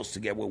of walls to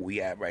get where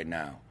we at right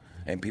now.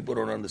 And people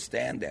don't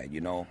understand that,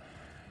 you know.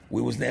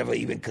 We was never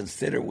even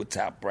considered with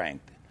top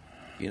ranked.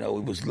 You know,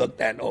 it was looked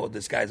at, oh,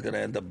 this guy's going to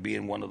end up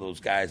being one of those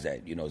guys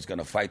that, you know, is going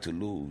to fight to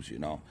lose, you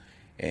know.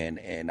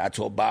 And I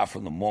told Bob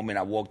from the moment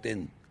I walked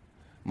in,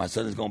 my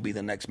son is going to be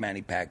the next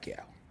Manny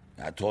Pacquiao.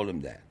 I told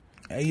him that.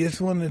 I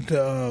just wanted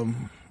to...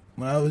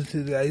 When I was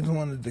there, I just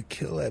wanted to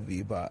kill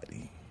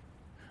everybody.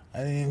 I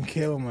didn't even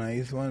kill them. I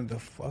just wanted to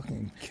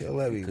fucking kill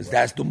everybody. Because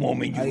that's the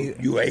moment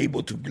you were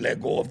able to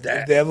let go of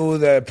that. If there ever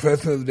was that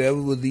person, if they ever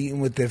was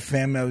eating with their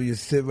family, I would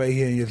just sit right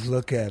here and just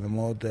look at them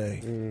all day.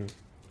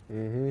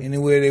 Mm-hmm.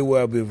 Anywhere they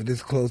were, I'd be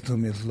this close to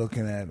them, just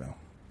looking at them.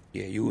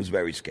 Yeah, you was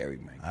very scary,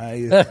 man.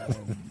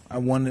 I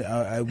wanted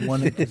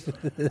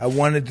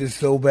this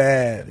so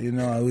bad, you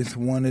know. I just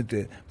wanted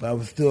it, but I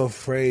was still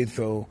afraid.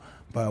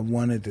 But I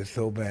wanted it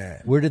so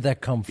bad. Where did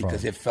that come from?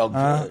 Because it felt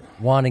good.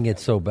 Wanting it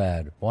so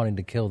bad, wanting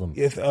to kill them.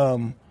 It's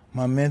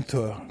my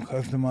mentor,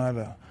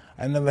 Customata.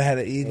 I never had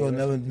an ego.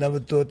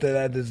 Never thought that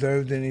I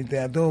deserved anything.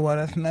 I thought, well,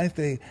 that's nice.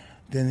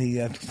 Then he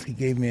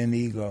gave me an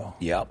ego.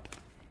 Yep,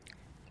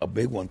 a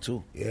big one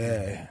too.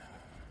 Yeah.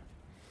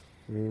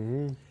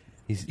 Mm-hmm.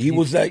 He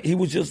was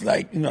just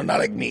like, you know, not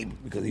like me,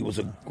 because he was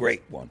a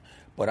great one.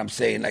 But I'm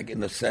saying, like, in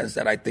the sense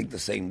that I think the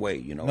same way,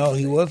 you know. No,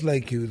 he was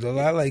like you. He was a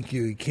lot like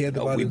you. He cared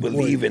about his boys.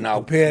 We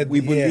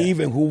believe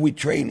in who we're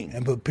training.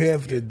 And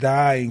prepared to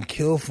die and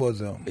kill for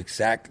them.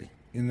 Exactly.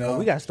 You know?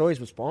 We got stories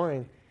with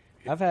sparring.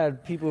 I've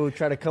had people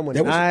try to come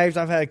with knives.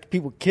 I've had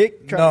people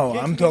kick.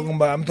 I'm talking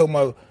about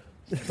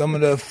some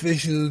of the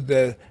officials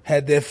that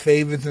had their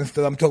favorites and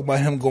stuff. I'm talking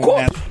about him going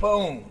after them.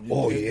 Boom.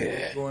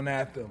 Going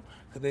after them.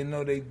 Because they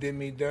know they did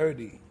me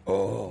dirty.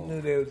 Oh. They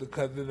knew they was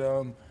because of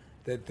them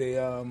that they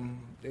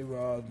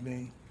robbed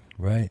me.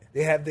 Right.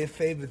 They have their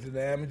favorites in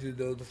the amateurs.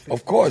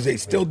 Of course, they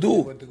still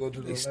do.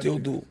 They still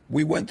do.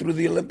 We went through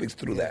the Olympics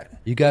through that.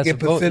 You guys have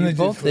both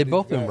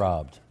been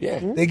robbed. Yeah.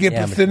 They get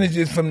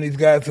percentages from these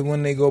guys, and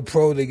when they go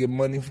pro, they get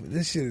money.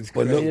 This shit is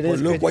crazy. But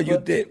look what you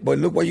did. But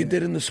look what you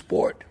did in the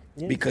sport,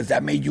 because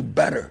that made you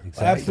better.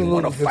 Exactly. Absolutely.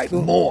 You want to fight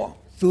more.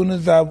 As soon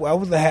as I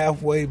was a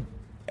halfway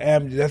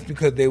amateur, that's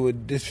because they were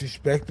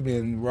disrespecting me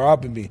and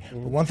robbing me. But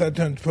once I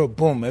turned pro,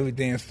 boom,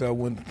 everything started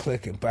went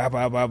clicking. Bah,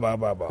 bah, bah, bah,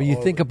 bah, bah. But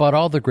you think about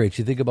all the greats.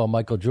 You think about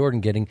Michael Jordan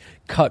getting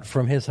cut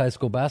from his high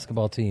school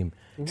basketball team.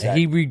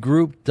 Exactly. And he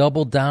regrouped,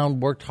 doubled down,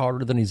 worked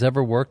harder than he's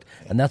ever worked,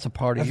 and that's a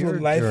part of your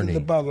journey. That's what life is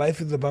about.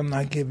 Life is about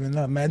not giving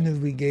up. Imagine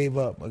if we gave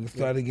up. I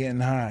started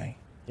getting high.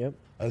 Yep.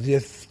 I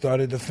just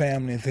started a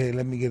family and said, hey,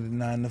 let me get a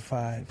 9 to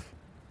 5.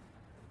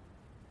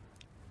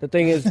 The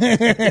thing is,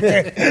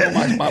 it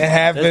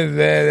happens.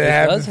 It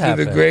happens to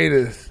the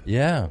greatest.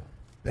 Yeah,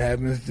 it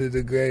happens to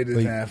the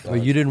greatest.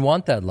 But you didn't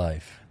want that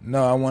life.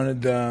 No, I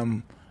wanted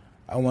Ali.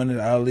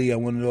 I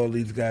wanted all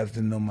these guys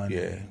to know my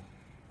name.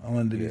 I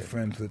wanted to be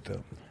friends with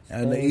them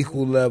on an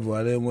equal level.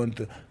 I didn't want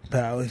to.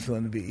 I always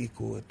wanted to be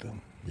equal with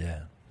them. Yeah,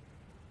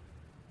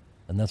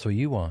 and that's what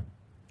you want.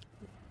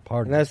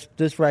 And that's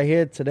this right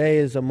here. Today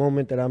is a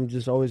moment that I'm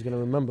just always going to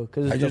remember.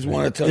 Cause I just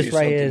want to tell you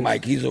something,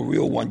 Mike. He's a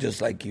real one,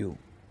 just like you.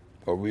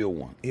 A real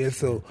one. Yeah,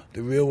 so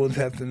the real ones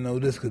have to know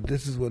this because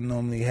this is what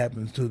normally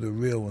happens to the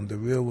real ones. The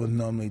real ones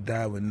normally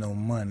die with no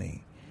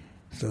money.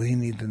 So he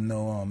needs to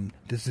know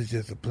this is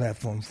just a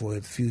platform for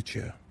his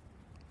future,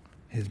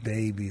 his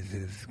babies,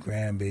 his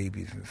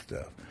grandbabies and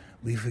stuff.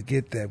 We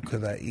forget that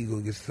because our ego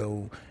gets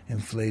so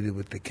inflated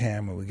with the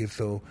camera. We get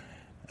so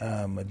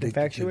addicted.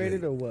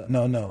 Infatuated or what?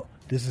 No.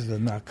 This is a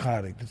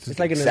narcotic. It's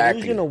like an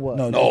illusion or what?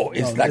 No,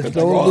 it's like a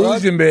no drug.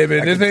 illusion, baby.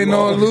 Like this ain't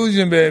no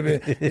illusion,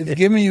 baby. It's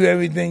giving you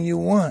everything you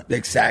want.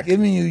 Exactly.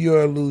 Giving you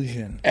your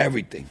illusion.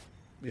 Everything.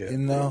 Yeah. You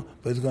know,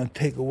 but it's going to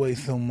take away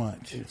so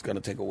much. It's going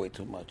to take away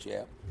too much,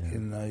 yeah. You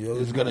know,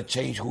 it's going to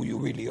change who you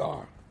really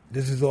are.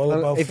 This is all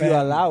about if family.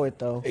 you allow it,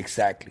 though.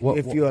 Exactly.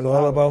 If you It's allow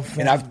all it. about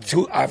family. And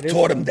I've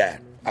taught him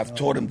that. I've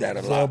taught him that a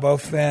It's lot. all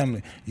about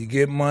family. You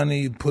get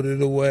money, you put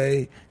it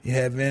away, you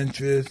have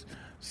interest,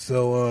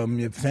 so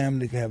your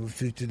family can have a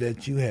future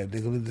that you have.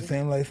 They can live the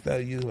same lifestyle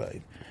you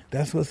like.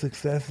 That's what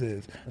success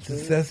is.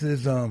 Success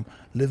is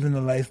living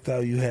the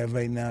lifestyle you have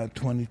right now at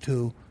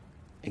 22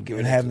 and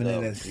giving having it it at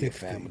to your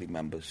 60. family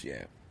members,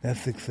 yeah. That's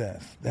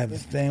success. To have the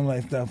same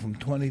lifestyle from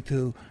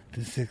 22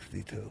 to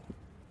 62.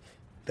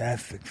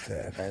 That's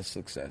success. That's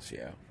success,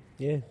 yeah.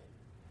 Yeah,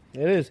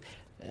 it is.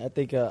 I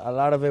think a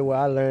lot of it, what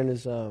I learned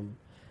is,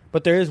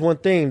 but there is one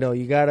thing though.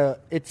 You gotta.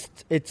 It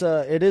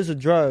is a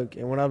drug,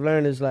 and what I've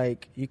learned is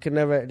like you can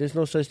never. There's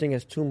no such thing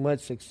as too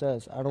much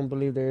success. I don't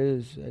believe there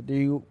is. Do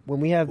you?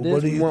 When we have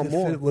this, we want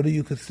more. What do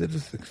you consider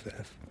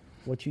success?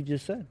 What you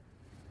just said,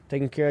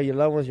 taking care of your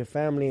loved ones, your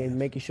family, and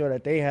making sure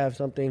that they have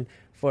something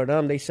for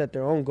them. They set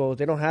their own goals.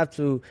 They don't have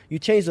to. You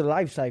change the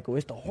life cycle.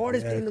 It's the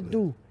hardest thing to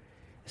do.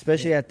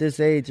 Especially at this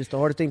age, it's the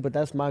hardest thing. But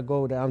that's my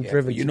goal that I'm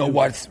driven. You know to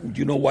what's?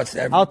 You know what's?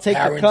 I'll take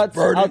the cuts.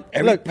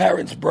 Every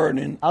parent's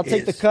burden. I'll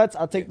take the cuts.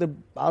 I'll take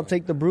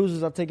the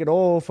bruises. I'll take it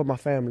all for my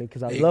family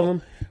because I love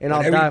them and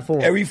I'll die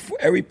for them.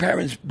 Every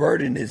parent's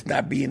burden is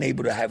not being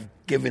able to have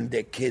given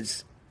their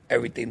kids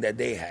everything that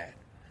they had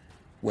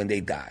when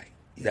they die.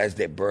 That's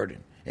their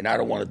burden, and I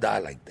don't want to die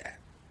like that.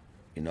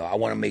 You know, I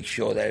want to make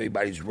sure that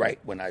everybody's right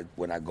when I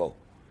go.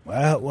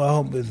 Well, I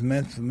hope it's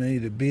meant for me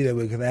to be that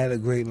way because I had a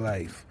great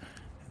life.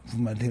 For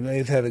my team, I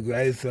just had a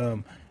great.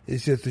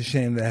 It's just a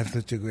shame to have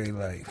such a great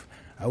life.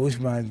 I wish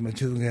my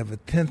children could have a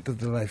tenth of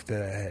the life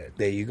that I had.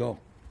 There you go.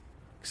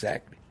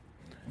 Exactly.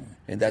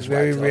 And that's it's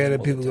very rare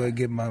that people are going to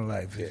get my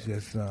life. It's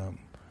just a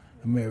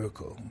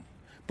miracle.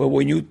 But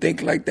when you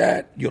think like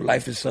that, your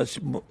life is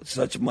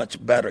such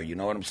much better. You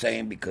know what I'm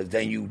saying? Because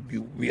then you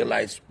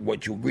realize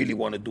what you really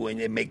want to do, and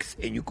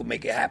you can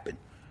make it happen.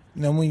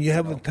 You know, when you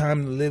have a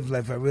time to live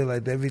life, I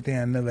realize everything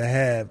I never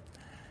had.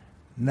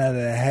 Now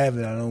that I have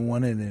it, I don't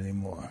want it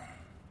anymore.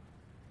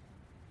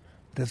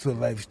 That's what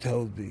life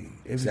told me.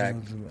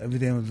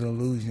 Everything was an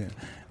illusion.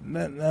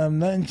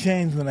 Nothing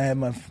changed when I had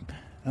my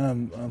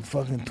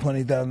fucking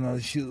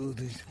 $20,000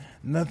 shoes.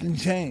 Nothing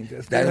changed.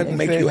 That don't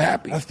make you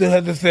happy. I still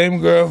had the same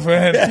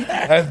girlfriend.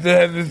 I still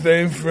had the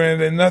same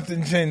friend, and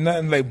nothing changed.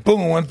 Nothing like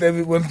boom. Once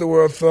the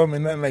world saw me,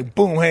 nothing like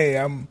boom.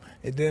 Hey,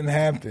 it didn't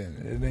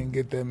happen. It didn't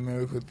get that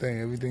miracle thing.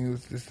 Everything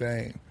was the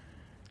same.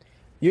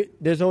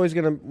 There's always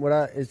gonna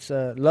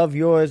Love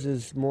Yours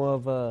is more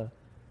of a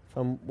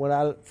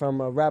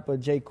from a rapper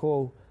J.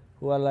 Cole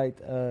who I liked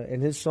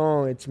in his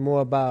song. It's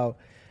more about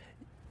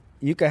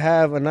you could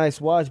have a nice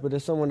watch, but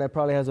there's someone that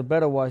probably has a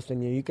better watch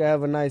than you. You could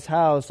have a nice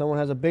house, someone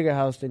has a bigger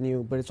house than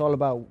you, but it's all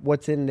about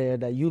what's in there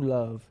that you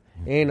love.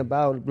 It ain't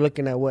about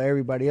looking at what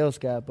everybody else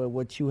got, but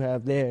what you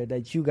have there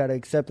that you gotta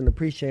accept and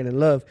appreciate and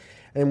love.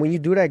 And when you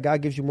do that,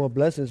 God gives you more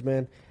blessings,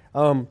 man.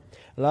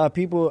 A lot of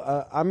people,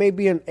 I may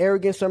be an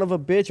arrogant son of a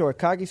bitch or a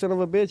cocky son of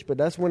a bitch, but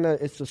that's when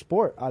it's a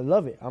sport. I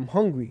love it. I'm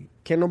hungry.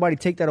 Can't nobody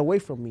take that away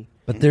from me.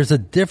 But there's a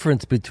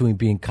difference between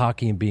being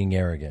cocky and being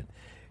arrogant.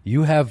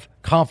 You have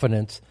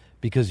confidence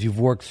because you've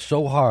worked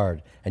so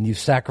hard and you've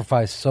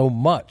sacrificed so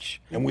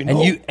much. And we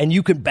know. And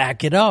you can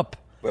back it up.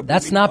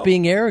 That's not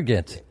being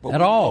arrogant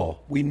at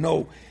all. We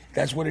know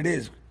that's what it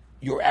is.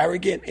 You're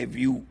arrogant if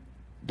you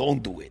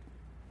don't do it.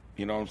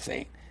 You know what I'm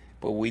saying?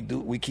 But we do.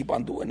 We keep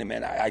on doing it,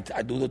 man. I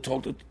do the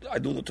talk. I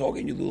do the talk,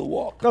 and you do the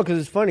walk. No, because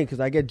it's funny. Because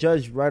I get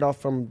judged right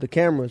off from the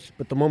cameras.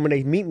 But the moment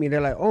they meet me,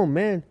 they're like, "Oh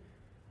man,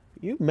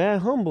 you mad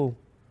humble.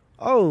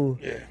 Oh,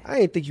 yeah. I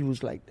didn't think you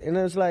was like." And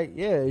it's like,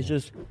 yeah, it's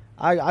just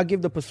I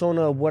give the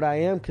persona of what I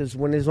am. Because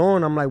when it's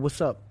on, I'm like,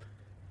 "What's up?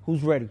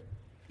 Who's ready?"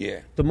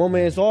 Yeah. The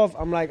moment it's off,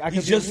 I'm like, I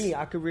can be me.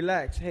 I can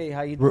relax. Hey,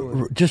 how you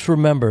doing? Just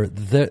remember,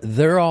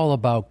 they're all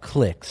about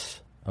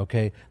clicks.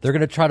 Okay, they're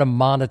gonna try to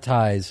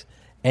monetize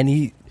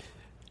anything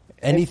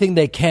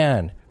they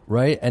can,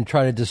 right? And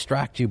try to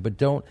distract you, but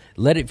don't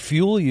let it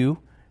fuel you,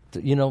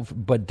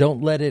 but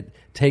don't let it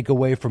take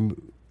away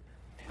from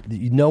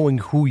knowing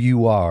who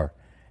you are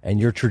and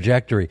your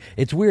trajectory.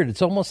 It's weird.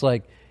 It's almost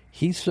like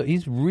he's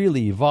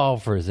really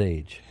evolved for his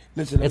age.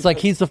 Listen, it's like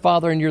he's the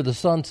father and you're the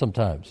son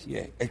sometimes.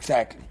 Yeah,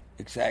 exactly.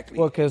 Exactly.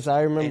 Well, because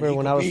I remember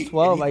when I was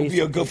 12, I used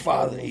to to be a good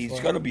father. football. He's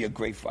going to be a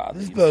great father.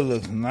 This belt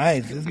looks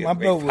nice. My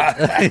belt was,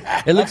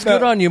 It looks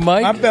good on you,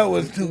 Mike. my belt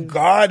was 2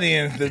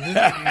 Guardians. So this is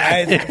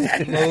nice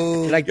and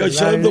smooth. Like Yo, the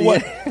show him the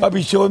lion. one.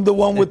 Papi, show him the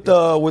one with the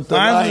Mine was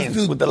lions.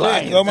 too With the thick.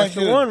 lions. Oh, my That's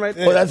the shit. one right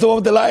there. Oh, that's the one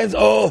with the lions?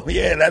 Oh,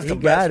 yeah, that's the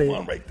got best it.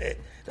 one right there.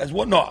 That's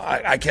one. No,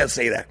 I can't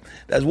say that.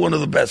 That's one of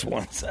the best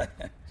ones.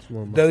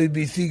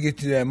 WBC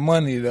get you that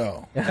money,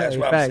 though. That's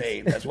what I'm Facts.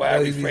 saying. That's why I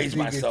rephrase WBC get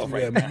myself you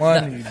right that now.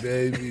 money,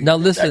 baby. Now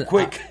listen, That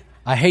quick.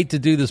 I hate to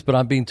do this, but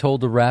I'm being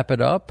told to wrap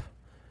it up.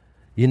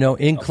 You know,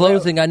 in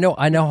closing, I know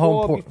how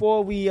important.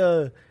 Before we,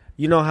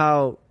 you know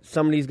how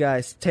some of these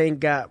guys, Tank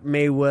got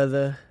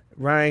Mayweather,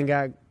 Ryan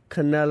got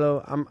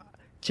Canelo. I'm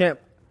champ.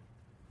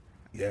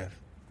 Yes.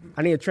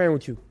 I need to train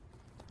with you.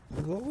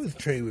 Always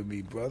trade with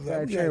me, brother.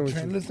 Yeah, I train with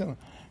train. you. Listen.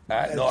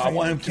 No, I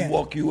want him to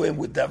walk you in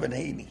with Devin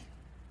Haney.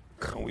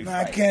 No,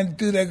 I can't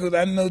do that because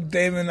I know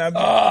David. Come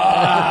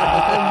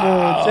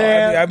on,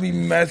 champ. I be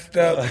messed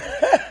up.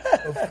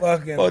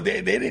 Fucking. Oh,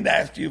 they didn't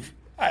ask you.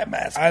 I'm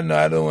asking. I know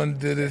I don't want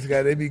to do this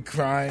guy. They be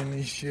crying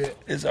and shit.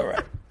 It's all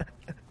right.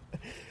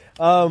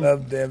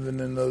 Love Devin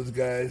and those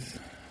guys.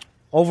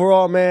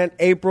 Overall, man,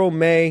 April,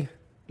 May,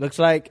 looks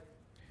like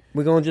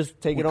we're going to just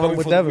take We're it on coming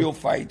with for the Devin. real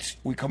fights.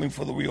 We're coming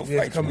for the real Yeah,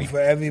 it's fights. coming for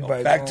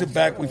everybody. Back to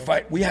back, we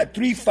fight. We had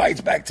 3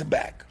 fights back to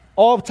back.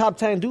 All top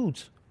 10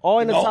 dudes. All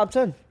in the No. top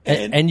 10.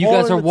 And you all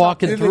guys in are the top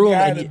walking 10. through They're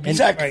them. the guy to beat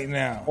Exactly. right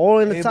now. All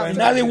in the top Everybody 10.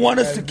 Now they want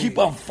us knows to the keep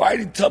guy on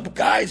fighting tough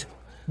guys.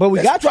 But we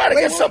Let's got try to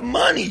wait, get wait. some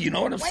money. You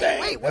know what I'm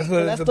saying? That's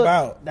what That's it's the-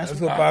 about. that's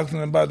That's what- what boxing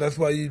is about. That's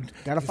why you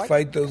Gotta fight.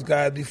 fight those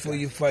guys before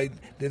you fight.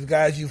 There's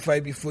guys you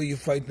fight before you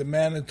fight the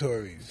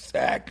mandatories.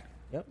 Zach.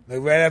 Like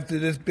right after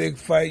this big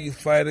fight, you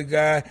fight a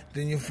guy,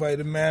 then you fight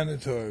a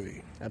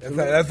mandatory.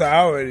 Absolutely. That's what I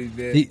already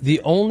did.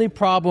 The only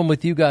problem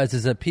with you guys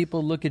is that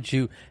people look at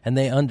you and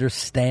they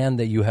understand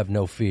that you have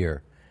no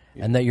fear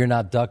and that you're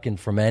not ducking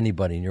from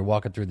anybody and you're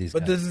walking through these But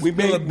guys. this is We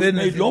still made- a we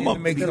business. made You Loma need to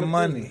make believe some it.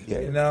 money. Yeah.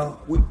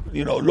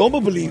 You know.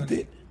 Loma believed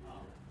it.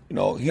 You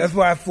know, That's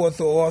why I fought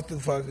so often.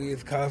 Fucking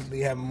is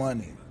constantly have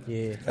money.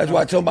 Yeah. that's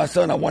why I told my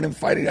son I want him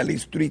fighting at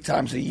least 3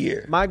 times a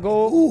year. My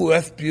goal, Ooh,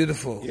 that's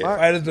beautiful. Yeah.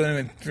 Fighters don't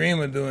even dream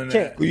of doing that.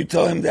 Champ. Will you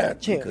tell him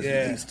that? Champ. Because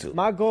Yeah. he needs to.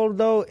 my goal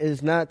though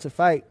is not to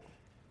fight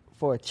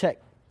for a check.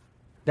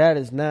 That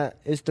is not.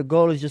 It's the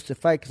goal is just to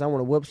fight because I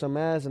want to whip some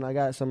ass and I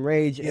got some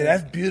rage. Yeah, and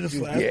that's beautiful.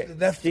 Yeah.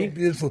 That's so See?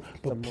 beautiful.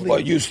 But please,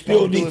 But you still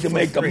don't do need it to for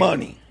make the free.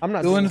 money. I'm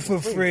not Doing doing it for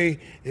free.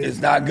 It's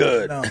not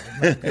good. No, it's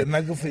not good.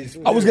 Not good for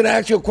you. I was going to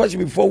ask you a question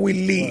before we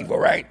leave, all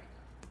right?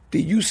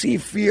 Did you see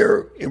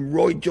fear in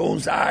Roy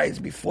Jones' eyes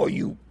before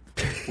you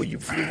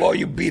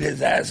beat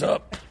his ass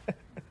up?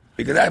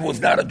 Because that was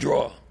not a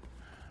draw.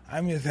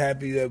 I'm just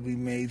happy that we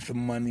made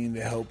some money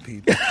to help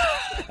people.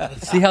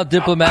 See how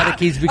diplomatic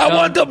he's I become?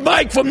 want the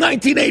mic from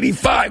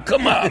 1985.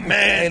 Come on, Hey,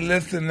 man.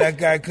 listen, that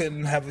guy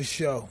couldn't have a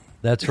show.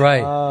 That's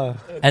right.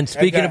 And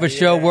speaking of a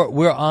show,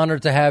 we're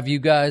honored to have you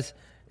guys.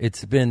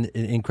 It's been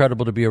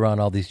incredible to be around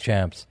all these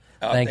champs.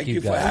 Thank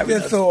you for guys. having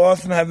It's us. so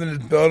awesome having this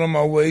belt on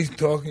my waist,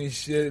 talking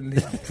shit, and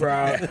he's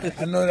proud.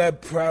 I know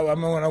that proud. I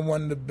remember when I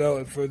won the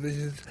belt at first. It's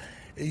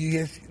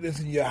just,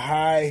 listen, you're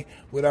high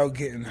without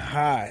getting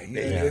high.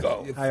 There you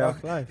go. you're High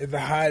off life. It's a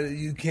high that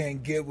you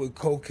can't get with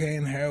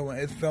cocaine, heroin.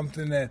 It's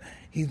something that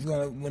he's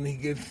gonna when he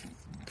gets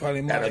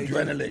probably That my age,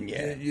 adrenaline,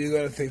 yeah. You're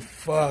gonna say,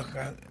 "Fuck!"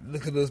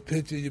 Look at those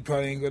pictures. You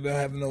probably ain't gonna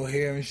have no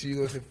hair and shit.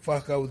 You're gonna say,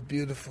 "Fuck! I was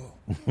beautiful."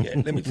 Yeah,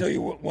 let me tell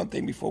you one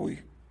thing before we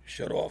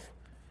shut off.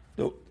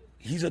 Look,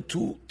 he's a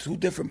two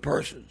different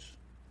persons.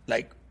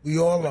 Like, We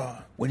all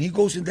are. when he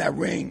goes in that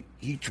ring,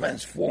 he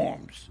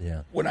transforms.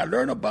 Yeah. When I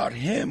learned about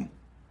him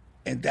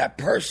and that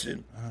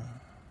person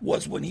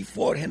was when he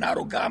fought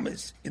Renato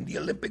Gomez in the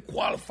Olympic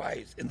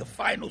qualifiers. In the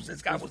finals,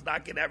 this guy was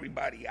knocking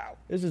everybody out.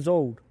 This is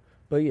old,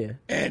 but yeah.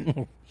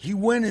 And he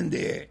went in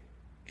there,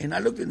 and I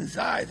looked in his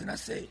eyes, and I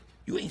said,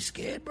 "You ain't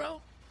scared,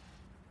 bro?"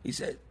 He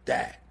said,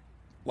 "Dad,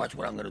 watch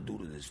what I'm going to do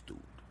to this dude."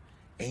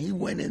 And he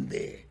went in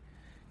there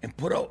and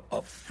put a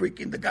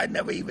freaking, the guy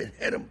never even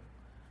hit him.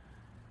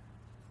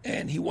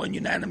 And he won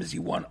unanimous. He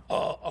won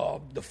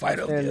the fight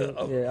of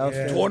the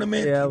outstanding.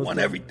 tournament. Yeah, I he was won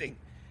there. everything.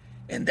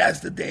 And that's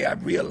the day I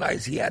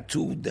realized he had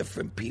 2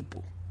 different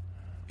people.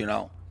 You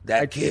know,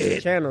 that It's a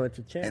kid. channel, it's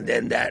a channel. And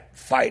then that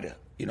fighter.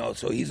 You know,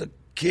 so he's a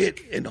kid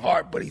in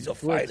heart, but he's a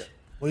fighter.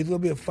 Well, he's gonna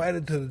be a fighter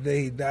till the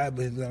day he died,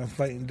 but he's gonna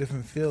fight in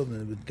different fields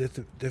and with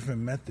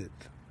different methods.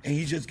 And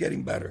he's just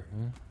getting better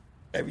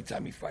every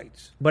time he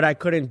fights. But I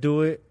couldn't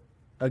do it.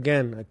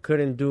 Again, I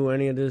couldn't do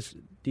any of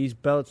these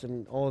belts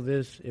and all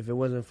this if it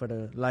wasn't for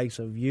the likes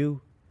of you,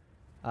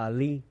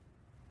 Ali,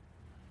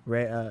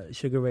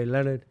 Sugar Ray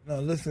Leonard. No,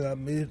 listen,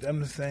 I'm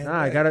the same. Nah,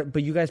 I way. got it.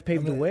 But you guys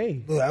paved the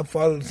way. Look, I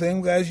follow the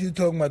same guys you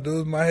talking about.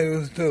 Those my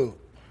heroes too.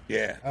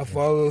 Yeah. I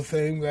follow those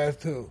same guys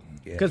too.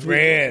 Because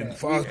Rand,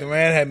 Foster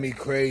Rand had me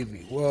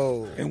crazy.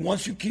 Whoa. And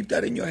once you keep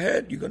that in your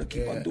head, you're going to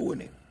keep on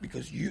doing it.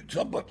 Because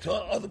some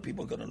other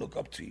people are going to look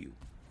up to you.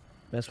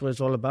 that's what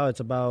it's all about. It's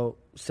about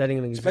setting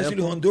an example.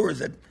 Especially Honduras,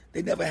 that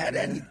they never had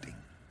anything.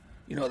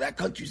 You know, that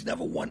country's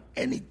never won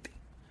anything.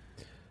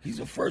 He's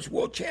the first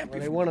world champion.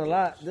 Well, they won a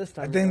lot this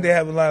time. I think they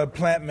have a lot of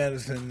plant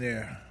medicine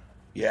there.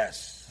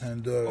 Yes.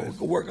 Honduras. We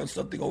could work on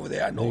something over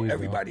there. I know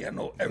everybody. In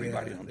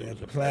Honduras.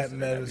 Plant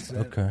medicine.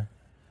 Okay.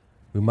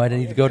 We might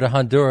need to go to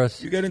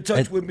Honduras. You get in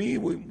touch with me.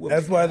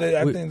 That's why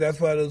I think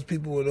that's why those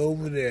people were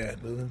over there.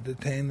 Those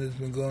entertainers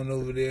been going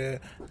over there.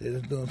 They're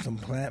just doing some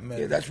plant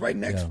medicine. Yeah, that's right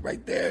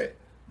right there.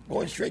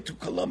 Going straight to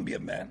Colombia,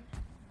 man.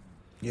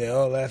 Yeah,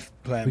 all that's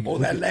plant. Oh,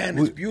 that land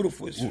is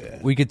beautiful.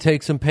 We could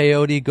take some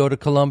peyote, go to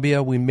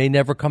Colombia. We may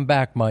never come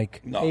back,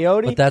 Mike. No.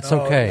 Peyote? But that's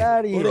okay.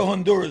 Go to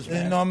Honduras,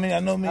 man. You know what I mean? I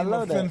know me and my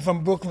love friend that.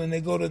 from Brooklyn,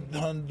 they go to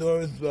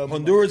Honduras.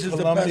 Honduras is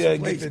Colombia,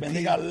 the best place, man.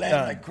 They got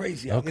land like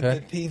crazy. Okay. Get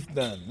their teeth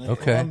done. In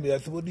Colombia. I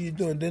said, what are you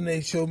doing? Then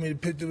they showed me the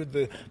picture with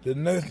the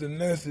nurse. The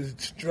nurse is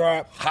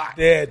strapped,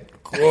 dead,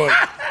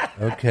 caught.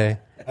 Okay.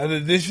 I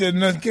said, this your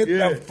nurse? Get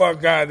the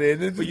fuck out of here.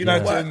 This is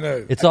not your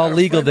nurse. It's all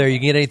legal there. You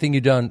can get anything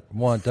you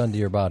want done to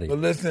your body. But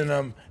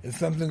listen, if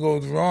something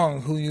goes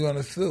wrong, who you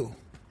gonna sue?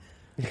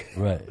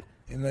 Right.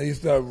 You know, you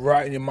start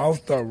rotting, your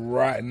mouth start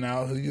rotting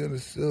out. Who you gonna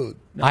sue?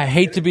 I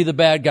hate to be the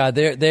bad guy.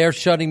 They're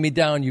shutting me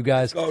down, you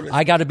guys.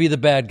 I got to be the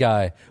bad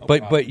guy.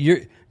 But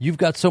you've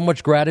got so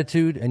much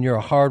gratitude, and you're a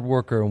hard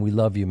worker, and we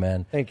love you,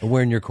 man. Thank you. And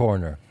we're in your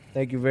corner.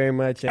 Thank you very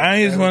much.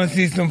 I just want to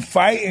see some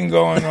fighting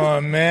going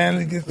on, man.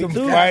 Let's get some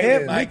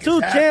fighting. Me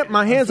too, champ.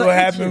 My hands I'm so are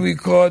happy itchy. we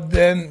called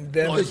then.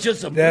 No, it's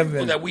just a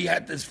miracle that we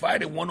had this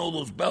fight and won all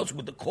those belts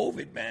with the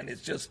COVID, man.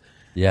 It's just,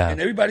 and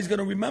everybody's going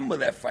to remember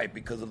that fight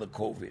because of the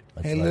COVID.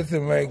 Hey,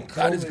 listen, right?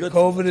 God is good.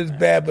 COVID is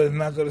bad, but it's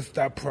not going to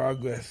stop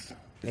progress.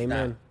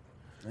 Amen.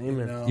 Amen.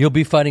 You know? You'll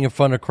be fighting in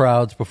front of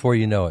crowds before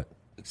you know it.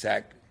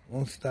 Exactly.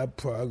 Won't stop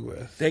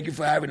progress. Thank you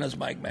for having us,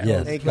 Mike, man.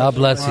 Yes. God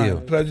bless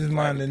you. Pleasure's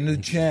mine, the new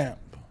champ.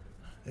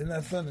 Isn't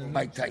that funny?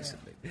 Mike Tyson,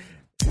 baby.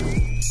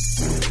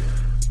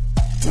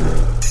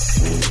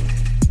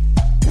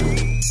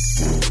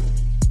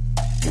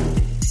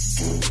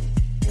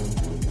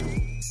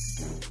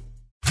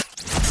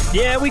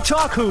 Yeah, we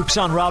talk hoops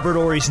on Robert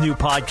Ory's new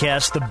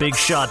podcast, The Big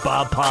Shot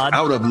Bob Pod.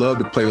 I would have loved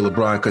to play with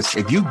LeBron because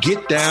if you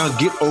get down,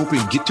 get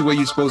open, get to where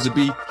you're supposed to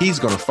be, he's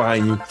going to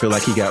find you. Feel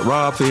like he got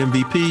robbed for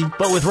MVP.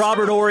 But with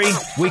Robert Ory,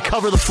 we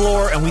cover the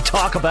floor and we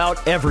talk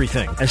about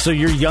everything. And so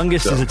your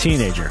youngest is a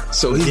teenager.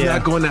 So he's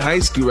not going to high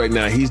school right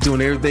now. He's doing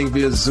everything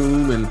via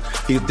Zoom. And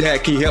his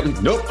dad, can you help me?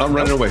 Nope, I'm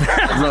running away.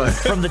 Run.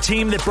 From the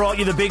team that brought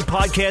you the big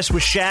podcast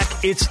with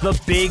Shaq, it's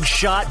The Big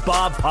Shot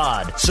Bob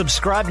Pod.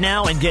 Subscribe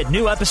now and get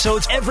new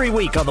episodes every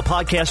week on the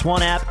Podcast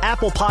One app,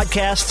 Apple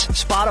Podcasts,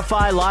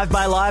 Spotify,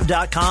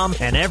 LiveByLive.com,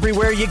 and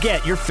everywhere you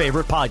get your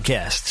favorite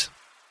podcasts.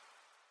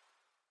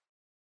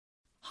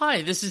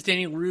 Hi, this is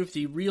Danny LaRue of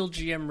the Real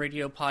GM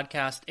Radio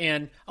podcast,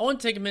 and I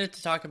want to take a minute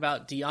to talk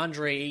about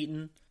DeAndre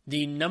Ayton,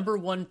 the number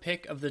one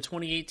pick of the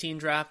 2018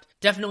 draft.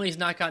 Definitely has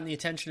not gotten the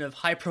attention of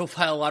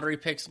high-profile lottery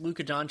picks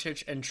Luka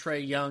Doncic and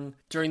Trae Young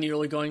during the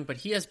early going, but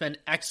he has been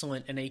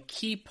excellent and a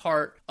key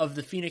part of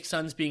the Phoenix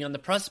Suns being on the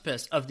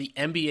precipice of the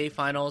NBA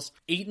Finals.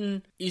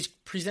 Ayton is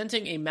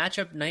presenting a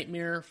matchup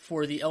nightmare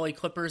for the LA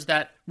Clippers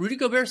that Rudy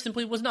Gobert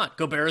simply was not.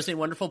 Gobert is a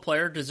wonderful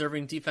player,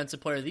 deserving Defensive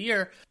Player of the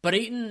Year, but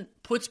Ayton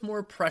puts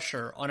more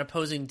pressure on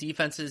opposing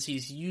defenses.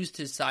 He's used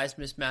his size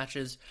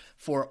mismatches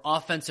for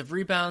offensive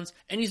rebounds,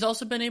 and he's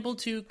also been able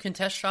to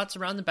contest shots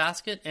around the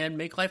basket and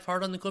make life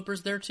hard on the Clippers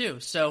there too.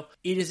 So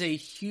it is a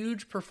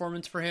huge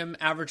performance for him,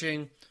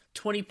 averaging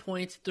 20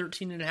 points,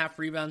 13.5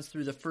 rebounds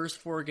through the first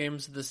 4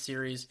 games of this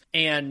series.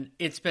 And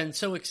it's been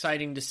so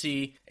exciting to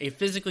see a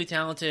physically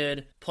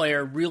talented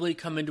player really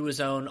come into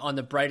his own on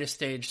the brightest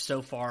stage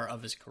so far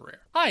of his career.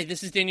 Hi,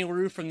 this is Daniel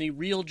LaRue from the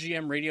Real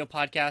GM Radio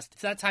podcast.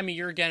 It's that time of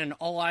year again, and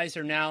all eyes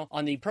are now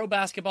on the pro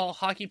basketball,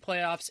 hockey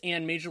playoffs,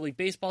 and Major League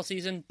Baseball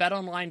season.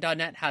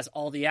 BetOnline.net has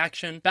all the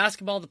action.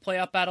 Basketball, the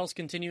playoff battles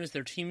continue as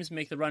their teams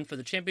make the run for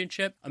the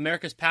championship.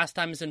 America's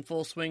pastime is in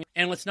full swing.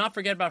 And let's not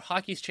forget about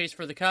hockey's chase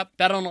for the cup.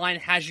 BetOnline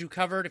has you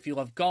covered. If you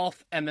love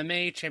golf,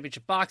 MMA,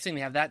 championship boxing,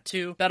 they have that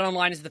too.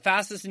 BetOnline is the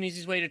fastest and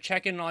easiest way to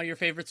check in on all your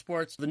favorite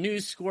sports, the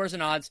news, scores,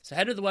 and odds. So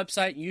head to the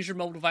website, use your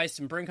mobile device,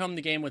 and bring home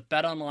the game with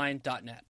BetOnline.net.